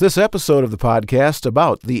 Well, as this episode of the podcast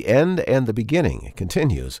about the end and the beginning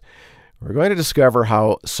continues, we're going to discover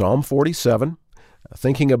how Psalm 47,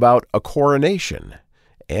 thinking about a coronation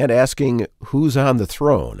and asking who's on the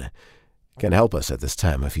throne, can help us at this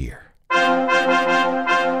time of year.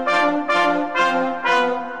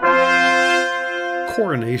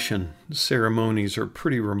 Coronation ceremonies are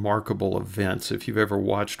pretty remarkable events. If you've ever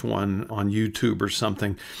watched one on YouTube or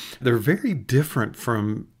something, they're very different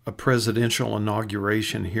from a presidential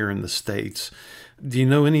inauguration here in the States. Do you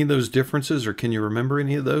know any of those differences, or can you remember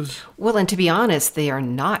any of those? Well, and to be honest, they are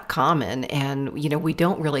not common. And, we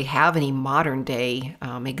don't really have any modern day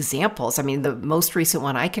examples. I mean, the most recent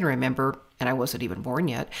one I can remember, and I wasn't even born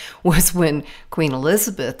yet, was when Queen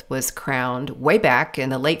Elizabeth was crowned way back in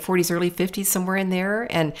the late 40s, early 50s, somewhere in there.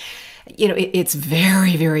 And, it's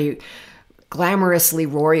very, very glamorously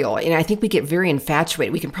royal. And I think we get very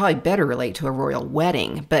infatuated. We can probably better relate to a royal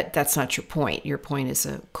wedding, but that's not your point. Your point is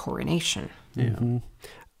a coronation. Yeah. Mm-hmm.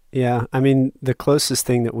 Yeah, I mean, the closest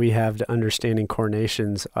thing that we have to understanding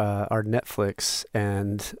coronations are Netflix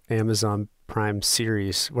and Amazon Prime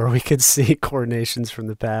series where we could see coronations from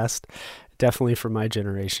the past. Definitely for my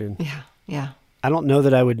generation. Yeah. I don't know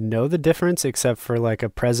that I would know the difference, except for like a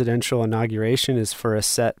presidential inauguration is for a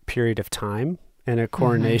set period of time, and a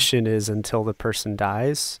coronation is until the person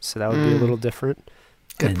dies. So that would be a little different.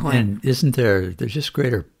 Good point. And isn't there's just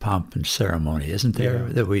greater pomp and ceremony, isn't there,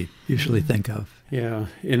 that we usually think of? Yeah.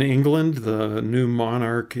 In England, the new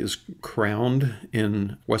monarch is crowned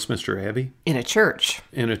in Westminster Abbey. In a church.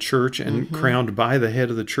 And crowned by the head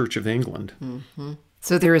of the Church of England.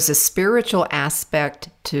 So there is a spiritual aspect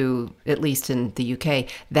to, at least in the UK,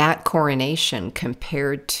 that coronation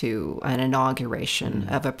compared to an inauguration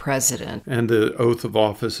of a president. And the oath of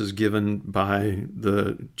office is given by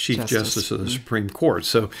the Chief Justice of the Supreme Court.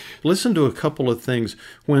 So listen to a couple of things.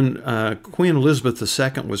 When Queen Elizabeth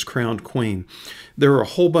II was crowned queen, there were a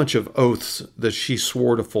whole bunch of oaths that she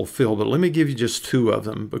swore to fulfill, but let me give you just two of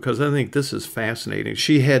them because I think this is fascinating.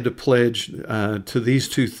 She had to pledge to these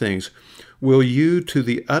two things. Will you, to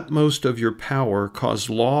the utmost of your power, cause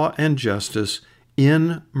law and justice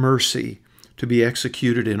in mercy to be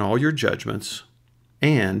executed in all your judgments?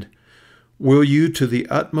 And will you, to the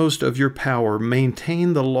utmost of your power,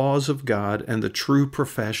 maintain the laws of God and the true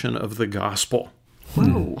profession of the gospel?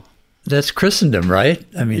 Whoa. That's Christendom, right?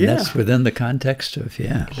 I mean, that's within the context of,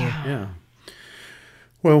 Yeah.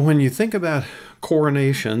 Well, when you think about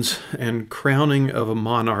coronations and crowning of a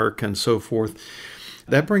monarch and so forth,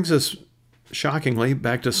 that brings us shockingly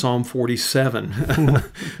back to Psalm 47,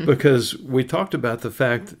 because we talked about the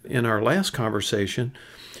fact in our last conversation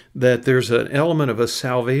that there's an element of a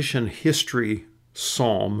salvation history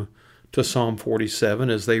psalm to Psalm 47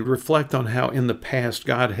 as they reflect on how in the past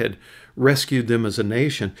God had rescued them as a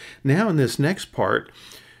nation. Now in this next part,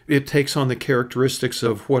 it takes on the characteristics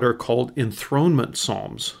of what are called enthronement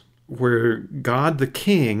psalms, where God the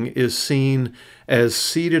King is seen as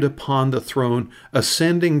seated upon the throne,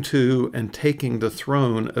 ascending to and taking the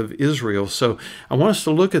throne of Israel. So I want us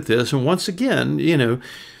to look at this, and once again,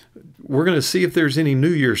 we're going to see if there's any New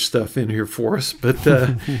Year's stuff in here for us, but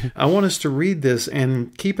I want us to read this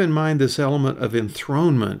and keep in mind this element of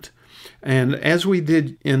enthronement. And as we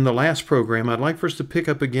did in the last program, I'd like for us to pick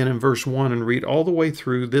up again in verse 1 and read all the way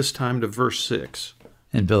through, this time to verse 6.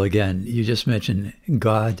 And Bill, again, you just mentioned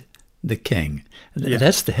God the King.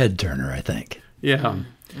 That's the head turner, I think. Yeah.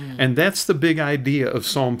 And that's the big idea of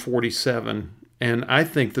Psalm 47. And I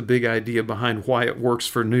think the big idea behind why it works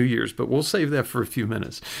for New Year's, but we'll save that for a few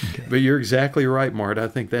minutes. Okay. But you're exactly right, Mart. I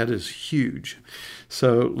think that is huge.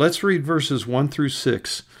 So let's read verses 1 through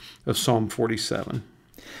 6 of Psalm 47.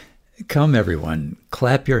 Come, everyone,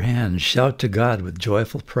 clap your hands, shout to God with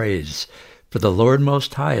joyful praise, for the Lord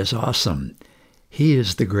Most High is awesome. He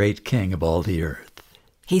is the great King of all the earth.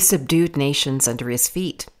 He subdued nations under his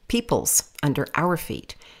feet, peoples under our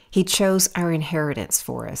feet. He chose our inheritance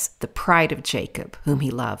for us, the pride of Jacob, whom he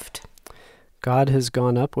loved. God has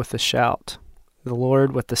gone up with a shout, the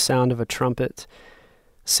Lord with the sound of a trumpet.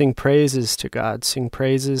 Sing praises to God, sing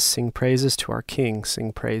praises to our King,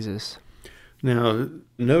 sing praises. Now,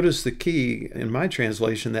 notice the key in my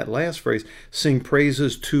translation, that last phrase, sing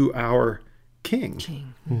praises to our King.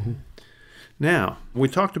 Mm-hmm. Now, we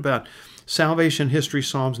talked about salvation history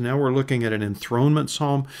psalms. Now we're looking at an enthronement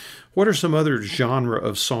psalm. What are some other genre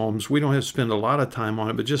of psalms? We don't have to spend a lot of time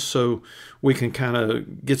on it, but just so we can kind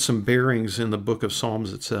of get some bearings in the book of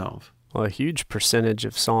Psalms itself. Well, a huge percentage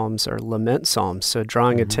of psalms are lament psalms, so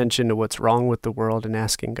drawing attention to what's wrong with the world and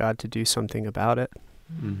asking God to do something about it.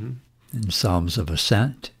 Mm-hmm. And psalms of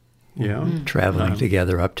ascent. Yeah. Traveling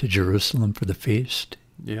together up to Jerusalem for the feast.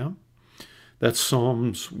 Yeah. That's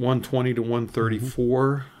Psalms 120 to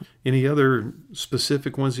 134. Any other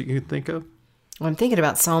specific ones that you can think of? Well, I'm thinking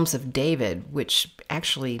about Psalms of David, which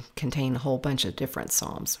actually contain a whole bunch of different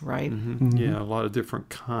psalms, right? Yeah, a lot of different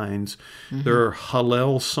kinds. There are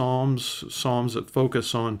Hallel psalms that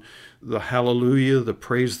focus on the hallelujah, the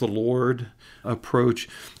praise the Lord approach.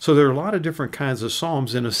 So there are a lot of different kinds of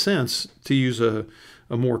psalms. In a sense, to use a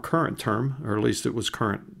more current term, or at least it was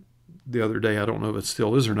current the other day, I don't know if it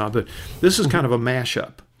still is or not, but this is kind of a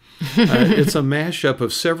mashup. It's a mashup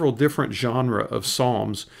of several different genres of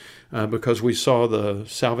psalms because we saw the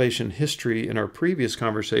salvation history in our previous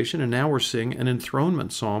conversation, and now we're seeing an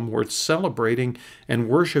enthronement psalm where it's celebrating and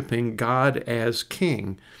worshiping God as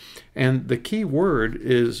King. And the key word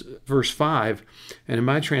is verse 5, and in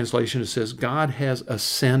my translation it says, God has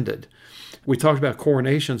ascended. We talked about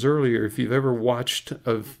coronations earlier. If you've ever watched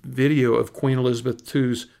a video of Queen Elizabeth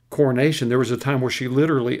II's coronation, there was a time where she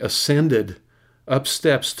literally ascended up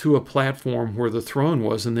steps to a platform where the throne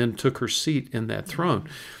was and then took her seat in that throne.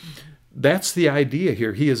 that's the idea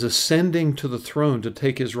here. He is ascending to the throne to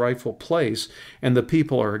take his rightful place, and the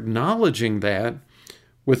people are acknowledging that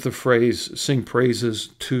with the phrase, sing praises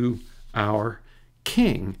to our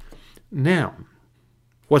King. Now,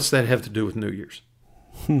 what's that have to do with New Year's?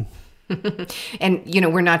 And,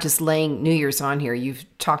 we're not just laying New Year's on here. You've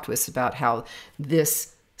talked to us about how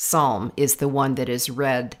this psalm is the one that is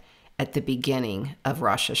read at the beginning of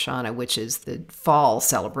Rosh Hashanah, which is the fall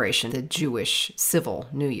celebration, the Jewish civil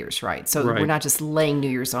New Year's, right? So We're not just laying New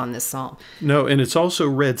Year's on this psalm. No, and it's also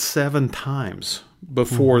read 7 times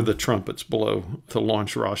before the trumpets blow to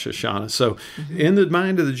launch Rosh Hashanah. So in the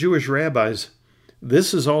mind of the Jewish rabbis,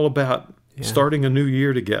 this is all about starting a new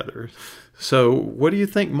year together. So what do you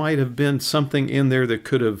think might have been something in there that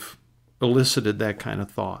could have elicited that kind of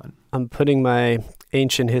thought? I'm putting my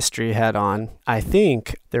ancient history hat on. I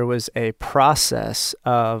think there was a process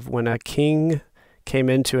of when a king came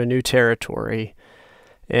into a new territory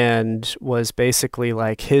and was basically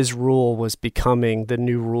like his rule was becoming the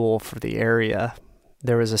new rule for the area.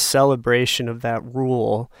 There was a celebration of that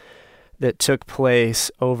rule that took place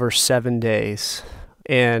over 7 days.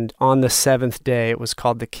 And on the 7th day, it was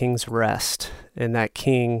called the King's Rest. And that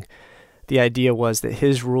king, the idea was that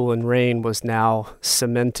his rule and reign was now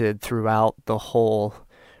cemented throughout the whole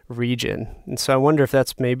region. And so I wonder if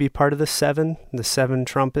that's maybe part of the 7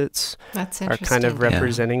 trumpets That's are interesting. kind of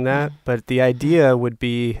representing that. But the idea would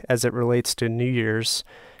be, as it relates to New Year's,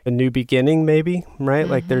 a new beginning maybe, right?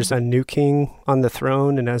 Like there's a new king on the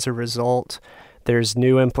throne, and as a result, there's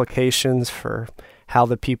new implications for how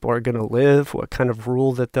the people are going to live, what kind of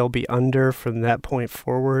rule that they'll be under from that point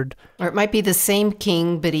forward. Or it might be the same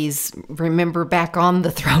king, but he's, remember, back on the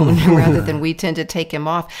throne rather than we tend to take him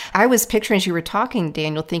off. I was picturing, as you were talking,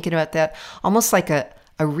 Daniel, thinking about that, almost like a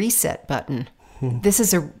reset button. This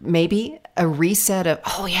is maybe a reset of,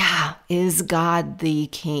 oh yeah, is God the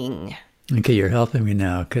king? Okay, you're helping me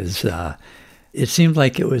now, because it seemed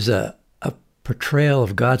like it was a portrayal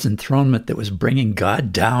of God's enthronement that was bringing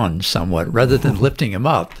God down somewhat rather than lifting him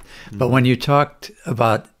up. But when you talked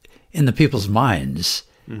about in the people's minds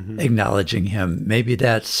acknowledging him, maybe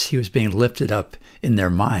he was being lifted up in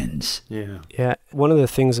their minds. Yeah. One of the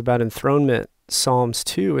things about enthronement psalms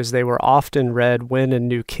too is they were often read when a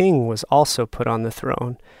new king was also put on the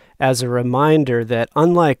throne, as a reminder that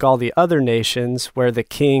unlike all the other nations where the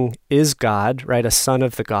king is God, right, a son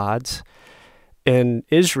of the gods, in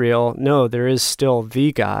Israel, no, there is still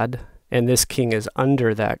the God, and this king is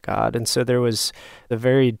under that God. And so there was a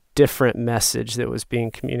very different message that was being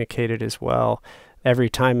communicated as well every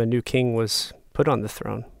time a new king was put on the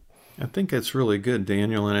throne. I think that's really good,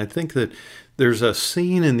 Daniel, and I think that there's a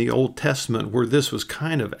scene in the Old Testament where this was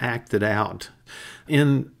kind of acted out.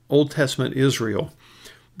 In Old Testament Israel,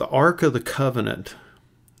 the Ark of the Covenant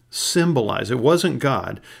symbolized, it wasn't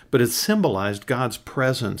God, but it symbolized God's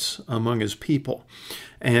presence among his people.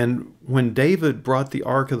 And when David brought the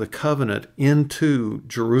Ark of the Covenant into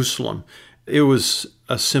Jerusalem, it was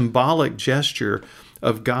a symbolic gesture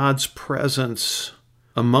of God's presence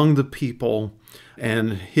among the people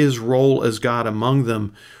and his role as God among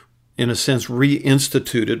them, in a sense,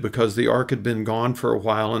 reinstituted, because the ark had been gone for a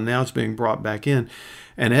while and now it's being brought back in.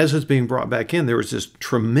 And as it's being brought back in, there was this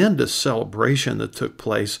tremendous celebration that took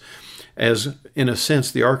place as, in a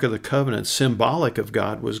sense, the Ark of the Covenant, symbolic of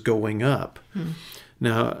God, was going up.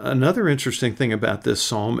 Now, another interesting thing about this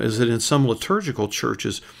psalm is that in some liturgical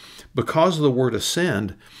churches, because of the word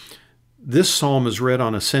ascend, this psalm is read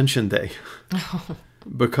on Ascension Day.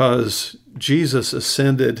 Because Jesus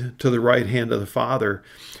ascended to the right hand of the Father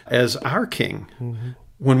as our King.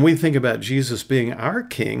 When we think about Jesus being our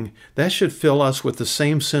King, that should fill us with the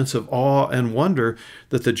same sense of awe and wonder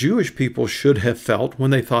that the Jewish people should have felt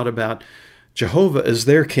when they thought about Jehovah as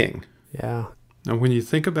their King. Yeah. Now, when you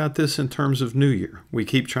think about this in terms of New Year, we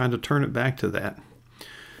keep trying to turn it back to that.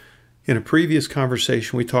 In a previous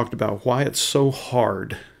conversation, we talked about why it's so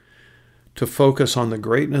hard to focus on the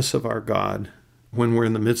greatness of our God when we're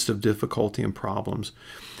in the midst of difficulty and problems.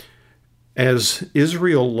 As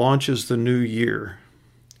Israel launches the new year,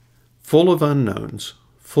 full of unknowns,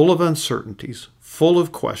 full of uncertainties, full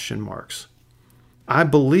of question marks, I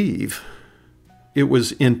believe it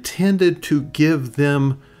was intended to give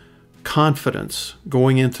them confidence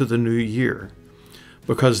going into the new year,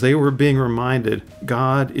 because they were being reminded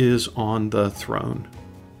God is on the throne.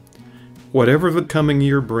 Whatever the coming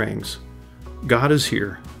year brings, God is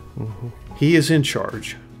here. He is in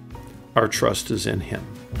charge. Our trust is in him.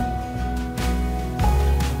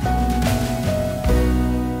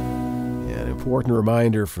 An important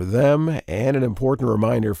reminder for them and an important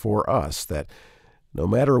reminder for us that no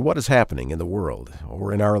matter what is happening in the world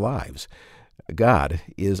or in our lives, God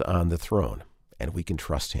is on the throne, and we can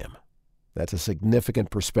trust him. That's a significant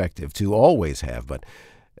perspective to always have, but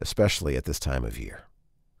especially at this time of year.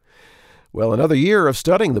 Well, another year of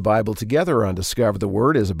studying the Bible together on Discover the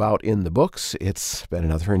Word is about in the books. It's been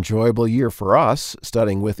another enjoyable year for us,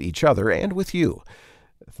 studying with each other and with you.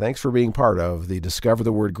 Thanks for being part of the Discover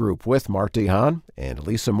the Word group with Mart DeHaan and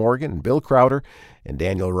Lisa Morgan and Bill Crowder and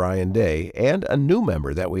Daniel Ryan Day, and a new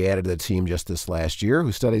member that we added to the team just this last year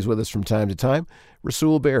who studies with us from time to time,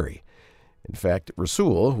 Rasul Berry. In fact,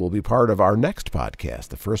 Rasul will be part of our next podcast,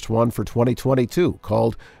 the first one for 2022,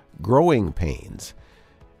 called Growing Pains.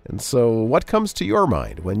 And so what comes to your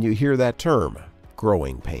mind when you hear that term,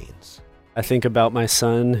 growing pains? I think about my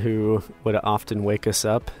son who would often wake us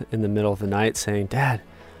up in the middle of the night saying, "Dad,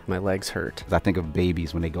 my legs hurt." I think of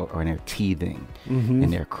babies when they go and they're teething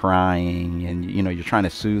and they're crying, and you're trying to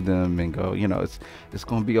soothe them and go, it's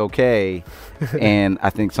going to be okay. And I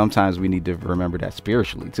think sometimes we need to remember that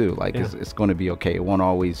spiritually too. Like it's going to be okay. It won't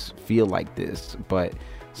always feel like this, but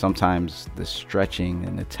sometimes the stretching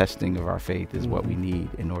and the testing of our faith is what we need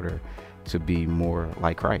in order to be more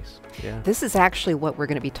like Christ. Yeah. This is actually what we're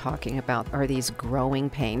going to be talking about, are these growing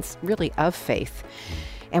pains, really, of faith.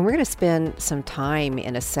 And we're going to spend some time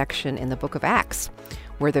in a section in the book of Acts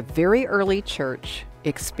where the very early church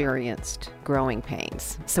experienced growing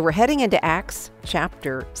pains. So we're heading into Acts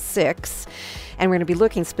chapter 6, and we're going to be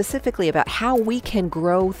looking specifically about how we can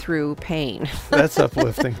grow through pain. That's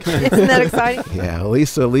uplifting. Isn't that exciting? Yeah,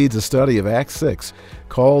 Lisa leads a study of Acts 6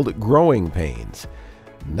 called Growing Pains.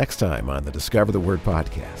 Next time on the Discover the Word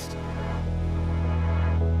podcast.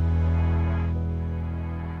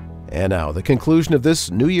 And now, the conclusion of this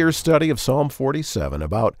New Year's study of Psalm 47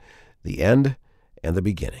 about the end and the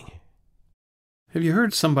beginning. Have you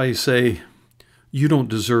heard somebody say, "You don't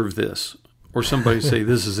deserve this," or somebody say,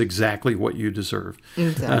 "This is exactly what you deserve"?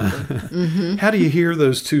 Exactly. How do you hear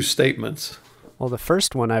those two statements? Well, the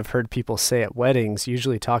first one I've heard people say at weddings,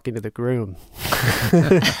 usually talking to the groom.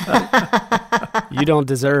 "You don't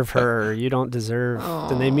deserve her. You don't deserve..."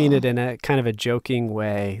 And they mean it in a kind of a joking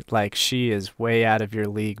way, like she is way out of your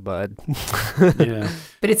league, bud. Yeah.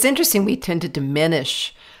 But it's interesting, we tend to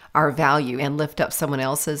diminish our value and lift up someone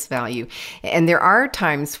else's value. And there are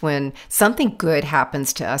times when something good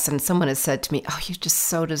happens to us and someone has said to me, "Oh, you just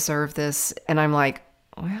so deserve this." And I'm like,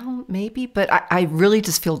 well, maybe, but I really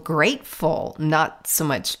just feel grateful, not so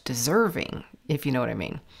much deserving, if you know what I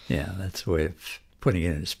mean. Yeah, that's a way of putting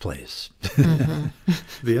it in its place.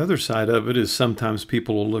 The other side of it is sometimes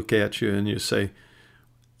people will look at you and you say,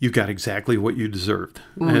 "You got exactly what you deserved."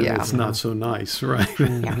 Ooh, and yeah. it's not so nice, right?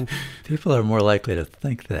 Yeah. People are more likely to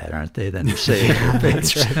think that, aren't they, than to say it.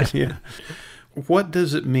 That's right. Yeah. What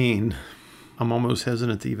does it mean? I'm almost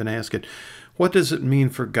hesitant to even ask it. What does it mean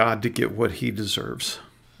for God to get what he deserves?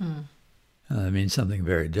 It means something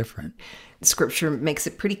very different. Scripture makes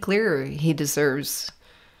it pretty clear he deserves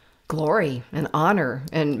glory and honor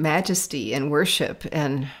and majesty and worship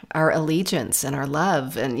and our allegiance and our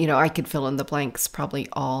love. And, I could fill in the blanks probably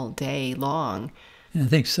all day long. And I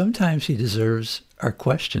think sometimes he deserves our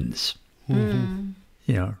questions.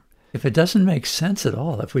 If it doesn't make sense at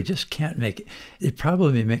all, if we just can't make it, it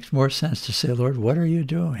probably makes more sense to say, "Lord, what are you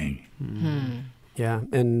doing?" Yeah,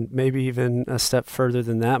 and maybe even a step further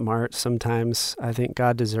than that, Mart, sometimes I think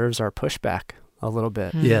God deserves our pushback a little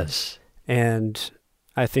bit. Yes. And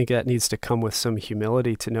I think that needs to come with some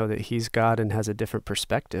humility to know that he's God and has a different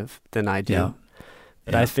perspective than I do. Yeah.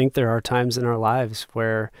 But I think there are times in our lives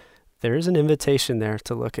where there is an invitation there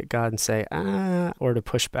to look at God and say, or to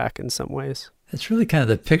push back in some ways. It's really kind of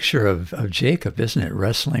the picture of Jacob, isn't it?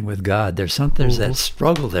 Wrestling with God. There's that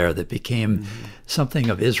struggle there that became something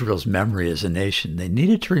of Israel's memory as a nation. They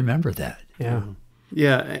needed to remember that. Yeah.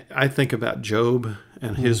 Yeah, I think about Job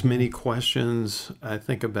and his many questions. I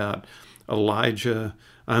think about Elijah.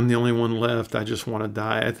 "I'm the only one left. I just want to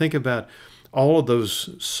die." I think about all of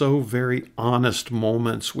those so very honest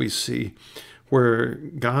moments we see where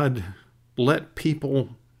God let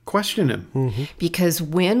people question him. Because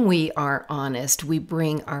when we are honest, we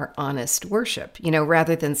bring our honest worship,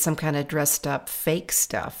 rather than some kind of dressed up fake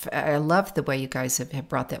stuff. I love the way you guys have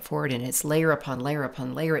brought that forward, and it's layer upon layer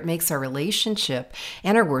upon layer. It makes our relationship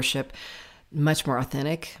and our worship much more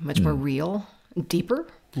authentic, much more real, deeper.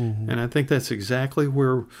 And I think that's exactly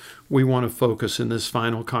where we want to focus in this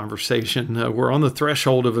final conversation. We're on the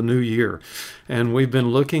threshold of a new year, and we've been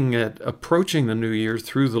looking at approaching the new year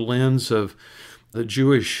through the lens of the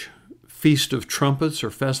Jewish Feast of Trumpets or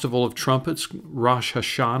Festival of Trumpets, Rosh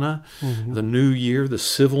Hashanah, the New Year, the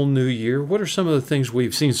civil New Year. What are some of the things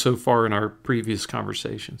we've seen so far in our previous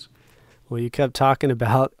conversations? Well, you kept talking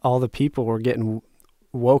about all the people were getting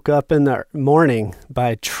woke up in the morning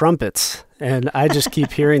by trumpets. And I just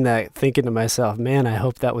keep hearing that, thinking to myself, man, I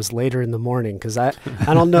hope that was later in the morning, because I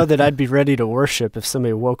don't know that I'd be ready to worship if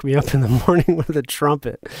somebody woke me up in the morning with a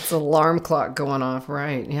trumpet. It's an alarm clock going off,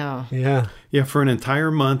 right? Yeah. Yeah. Yeah, for an entire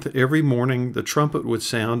month, every morning the trumpet would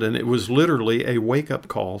sound, and it was literally a wake-up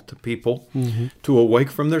call to people to awake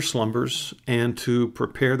from their slumbers and to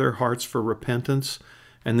prepare their hearts for repentance,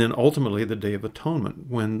 and then ultimately the Day of Atonement,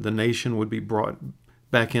 when the nation would be brought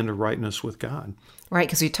back into rightness with God. Right,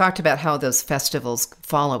 because we talked about how those festivals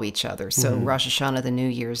follow each other. So Rosh Hashanah, the New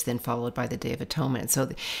Year's, then followed by the Day of Atonement. So,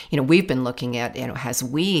 we've been looking at, as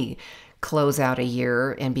we close out a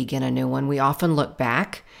year and begin a new one, we often look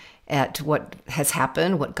back at what has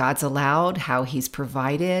happened, what God's allowed, how he's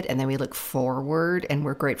provided, and then we look forward, and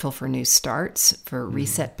we're grateful for new starts, for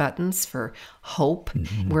reset buttons, for hope.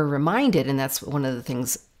 We're reminded, and that's one of the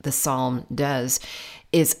things the Psalm does,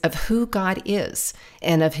 is of who God is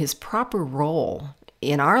and of his proper role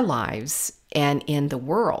in our lives and in the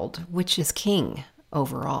world, which is king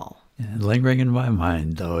overall. And lingering in my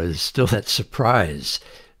mind, though, is still that surprise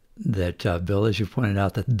that, Bill, as you pointed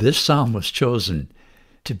out, that this psalm was chosen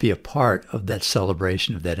to be a part of that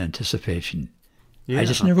celebration, of that anticipation. Yeah. I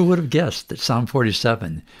just never would have guessed that Psalm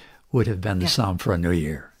 47 would have been the psalm for a new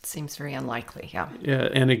year. It seems very unlikely, yeah. Yeah,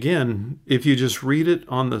 and again, if you just read it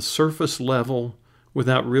on the surface level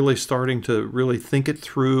without really starting to really think it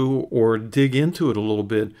through or dig into it a little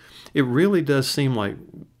bit, it really does seem like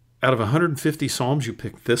out of 150 Psalms, you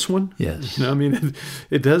picked this one? Yes.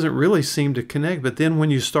 It doesn't really seem to connect. But then when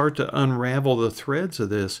you start to unravel the threads of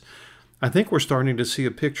this, I think we're starting to see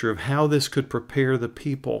a picture of how this could prepare the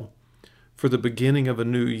people for the beginning of a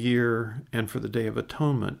new year and for the Day of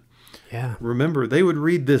Atonement. Yeah. Remember, they would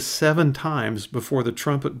read this 7 times before the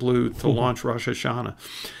trumpet blew to launch Rosh Hashanah.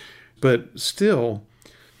 But still,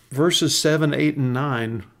 verses 7, 8, and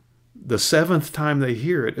 9, the 7th time they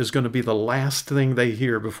hear it is going to be the last thing they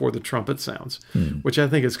hear before the trumpet sounds, which I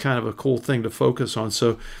think is kind of a cool thing to focus on.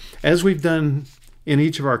 So as we've done in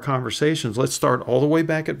each of our conversations, let's start all the way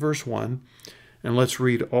back at verse 1, and let's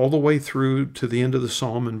read all the way through to the end of the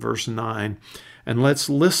psalm in verse 9, and let's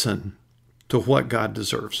listen to what God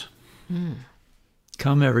deserves.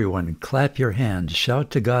 Come, everyone, clap your hands, shout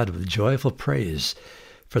to God with joyful praise,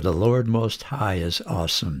 for the Lord Most High is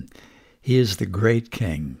awesome. He is the great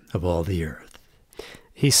King of all the earth.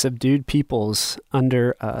 He subdued peoples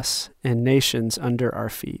under us and nations under our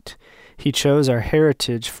feet. He chose our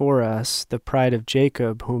heritage for us, the pride of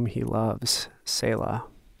Jacob, whom he loves. Selah.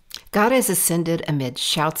 God has ascended amid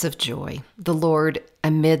shouts of joy, the Lord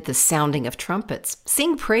amid the sounding of trumpets.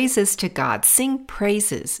 Sing praises to God, sing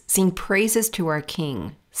praises to our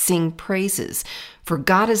King, sing praises, for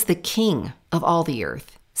God is the King of all the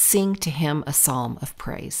earth. Sing to him a psalm of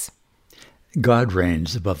praise. God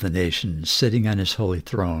reigns above the nations, sitting on his holy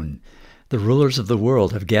throne. The rulers of the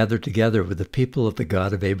world have gathered together with the people of the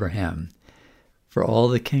God of Abraham. For all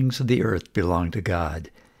the kings of the earth belong to God.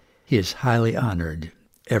 He is highly honored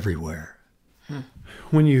everywhere.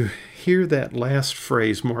 When you hear that last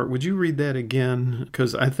phrase, Mark, would you read that again?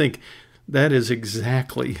 Because I think that is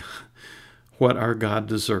exactly what our God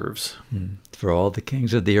deserves. For all the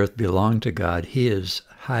kings of the earth belong to God. He is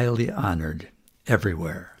highly honored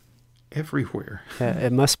everywhere. Everywhere.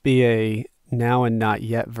 It must be a now and not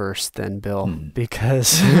yet verse then, Bill,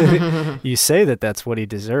 because you say that that's what he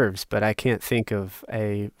deserves, but I can't think of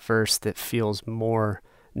a verse that feels more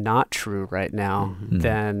not true right now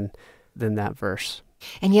than that verse.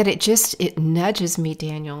 And yet it nudges me,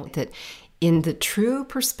 Daniel, that in the true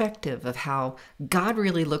perspective of how God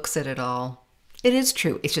really looks at it all, it is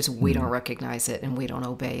true. It's just we don't recognize it and we don't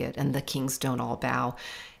obey it, and the kings don't all bow.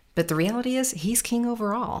 But the reality is he's king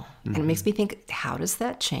over all. And it makes me think, how does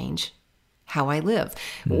that change how I live?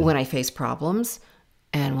 When I face problems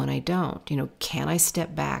and when I don't, can I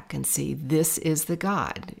step back and see this is the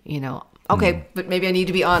God, Okay, but maybe I need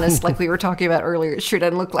to be honest, like we were talking about earlier. It sure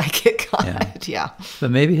doesn't look like it, God. Yeah.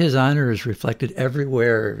 But maybe his honor is reflected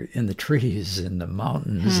everywhere in the trees, in the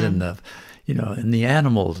mountains, in the, in the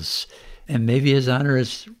animals. And maybe his honor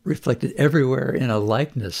is reflected everywhere in a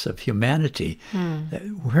likeness of humanity.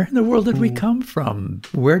 Where in the world did we come from?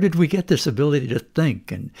 Where did we get this ability to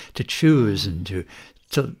think and to choose and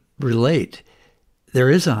to relate? There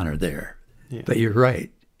is honor there. Yeah. But you're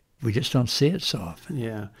right. We just don't see it so often.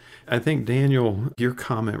 Yeah. I think, Daniel, your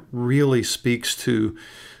comment really speaks to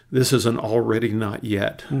this is an already not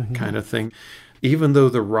yet kind of thing. Even though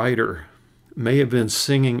the writer may have been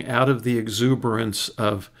singing out of the exuberance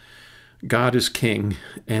of God is king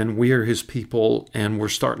and we are his people and we're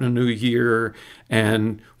starting a new year,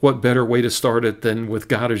 and what better way to start it than with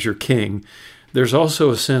God as your king? there's also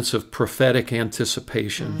a sense of prophetic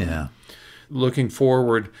anticipation. Yeah. Looking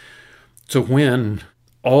forward to when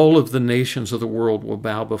all of the nations of the world will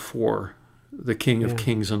bow before the King of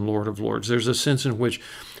Kings and Lord of Lords. There's a sense in which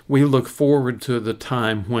we look forward to the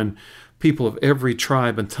time when people of every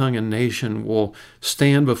tribe and tongue and nation will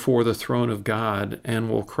stand before the throne of God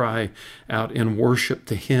and will cry out in worship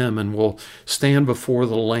to Him, and will stand before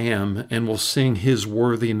the Lamb and will sing His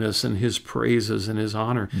worthiness and His praises and His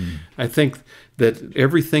honor. I think that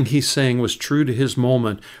everything He's saying was true to His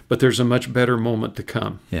moment, but there's a much better moment to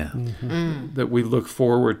come. Yeah. That we look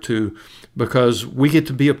forward to, because we get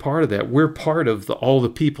to be a part of that. We're part of all the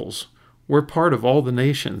peoples. We're part of all the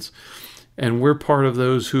nations. And we're part of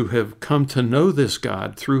those who have come to know this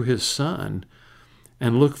God through His Son,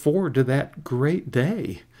 and look forward to that great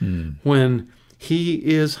day when He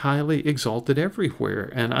is highly exalted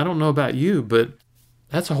everywhere. And I don't know about you, but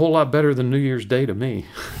that's a whole lot better than New Year's Day to me.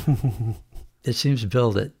 It seems,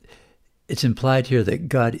 Bill, that it's implied here that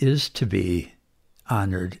God is to be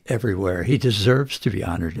honored everywhere. He deserves to be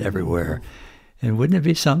honored everywhere. And wouldn't it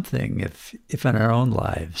be something if in our own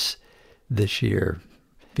lives this year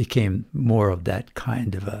became more of that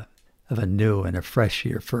kind of a new and a fresh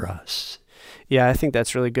year for us? Yeah, I think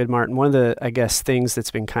that's really good, Martin. One of the, I guess, things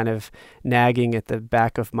that's been kind of nagging at the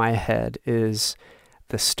back of my head is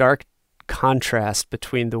the stark contrast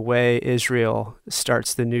between the way Israel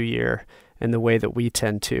starts the new year and the way that we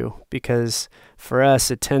tend to. Because for us,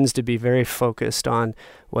 it tends to be very focused on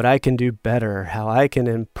what I can do better, how I can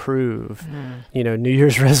improve, New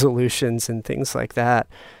Year's resolutions and things like that.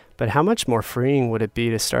 But how much more freeing would it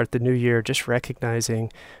be to start the new year just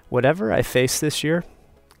recognizing whatever I face this year,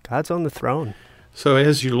 God's on the throne. So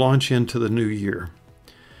as you launch into the new year,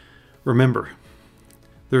 remember,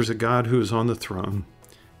 there's a God who is on the throne.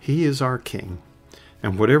 He is our King.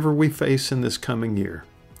 And whatever we face in this coming year,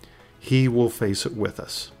 He will face it with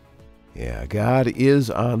us. Yeah, God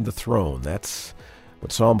is on the throne. That's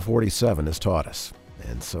what Psalm 47 has taught us.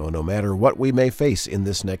 And so no matter what we may face in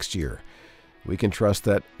this next year, we can trust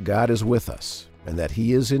that God is with us and that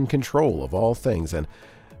He is in control of all things, and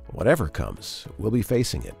whatever comes, we'll be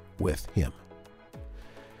facing it with Him.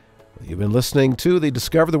 You've been listening to the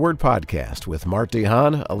Discover the Word podcast with Mart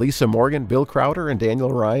DeHaan, Elisa Morgan, Bill Crowder, and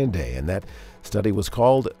Daniel Ryan Day, and that study was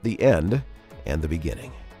called The End and the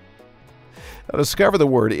Beginning. Now, Discover the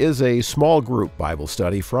Word is a small group Bible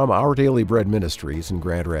study from Our Daily Bread Ministries in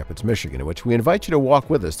Grand Rapids, Michigan, in which we invite you to walk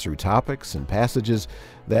with us through topics and passages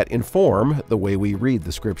that inform the way we read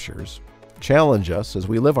the Scriptures, challenge us as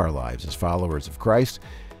we live our lives as followers of Christ,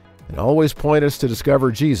 and always point us to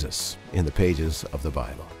discover Jesus in the pages of the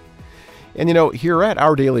Bible. And here at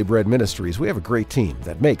Our Daily Bread Ministries, we have a great team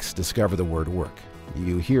that makes Discover the Word work.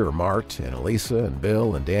 You hear Mart and Elisa and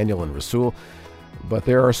Bill and Daniel and Rasul, but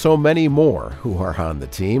there are so many more who are on the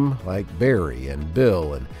team, like Barry and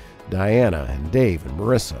Bill and Diana and Dave and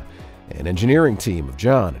Marissa, an engineering team of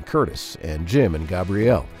John and Curtis and Jim and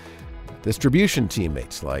Gabrielle, distribution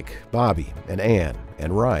teammates like Bobby and Ann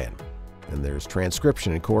and Ryan, and there's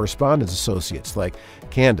transcription and correspondence associates like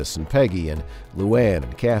Candace and Peggy and Luann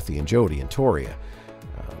and Kathy and Jody and Toria,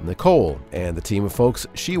 Nicole and the team of folks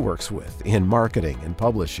she works with in marketing and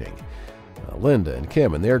publishing, Linda and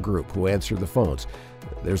Kim and their group who answer the phones.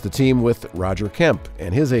 There's the team with Roger Kemp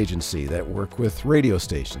and his agency that work with radio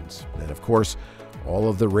stations. And of course, all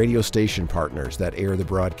of the radio station partners that air the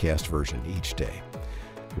broadcast version each day.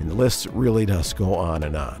 The list really does go on.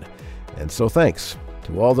 And so thanks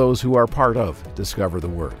to all those who are part of Discover the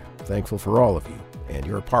Word. Thankful for all of you and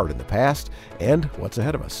your part in the past and what's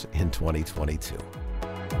ahead of us in 2022.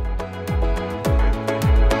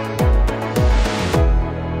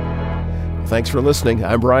 Thanks for listening.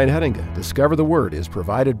 I'm Brian Hettinga. Discover the Word is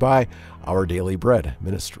provided by Our Daily Bread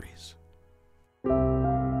Ministries.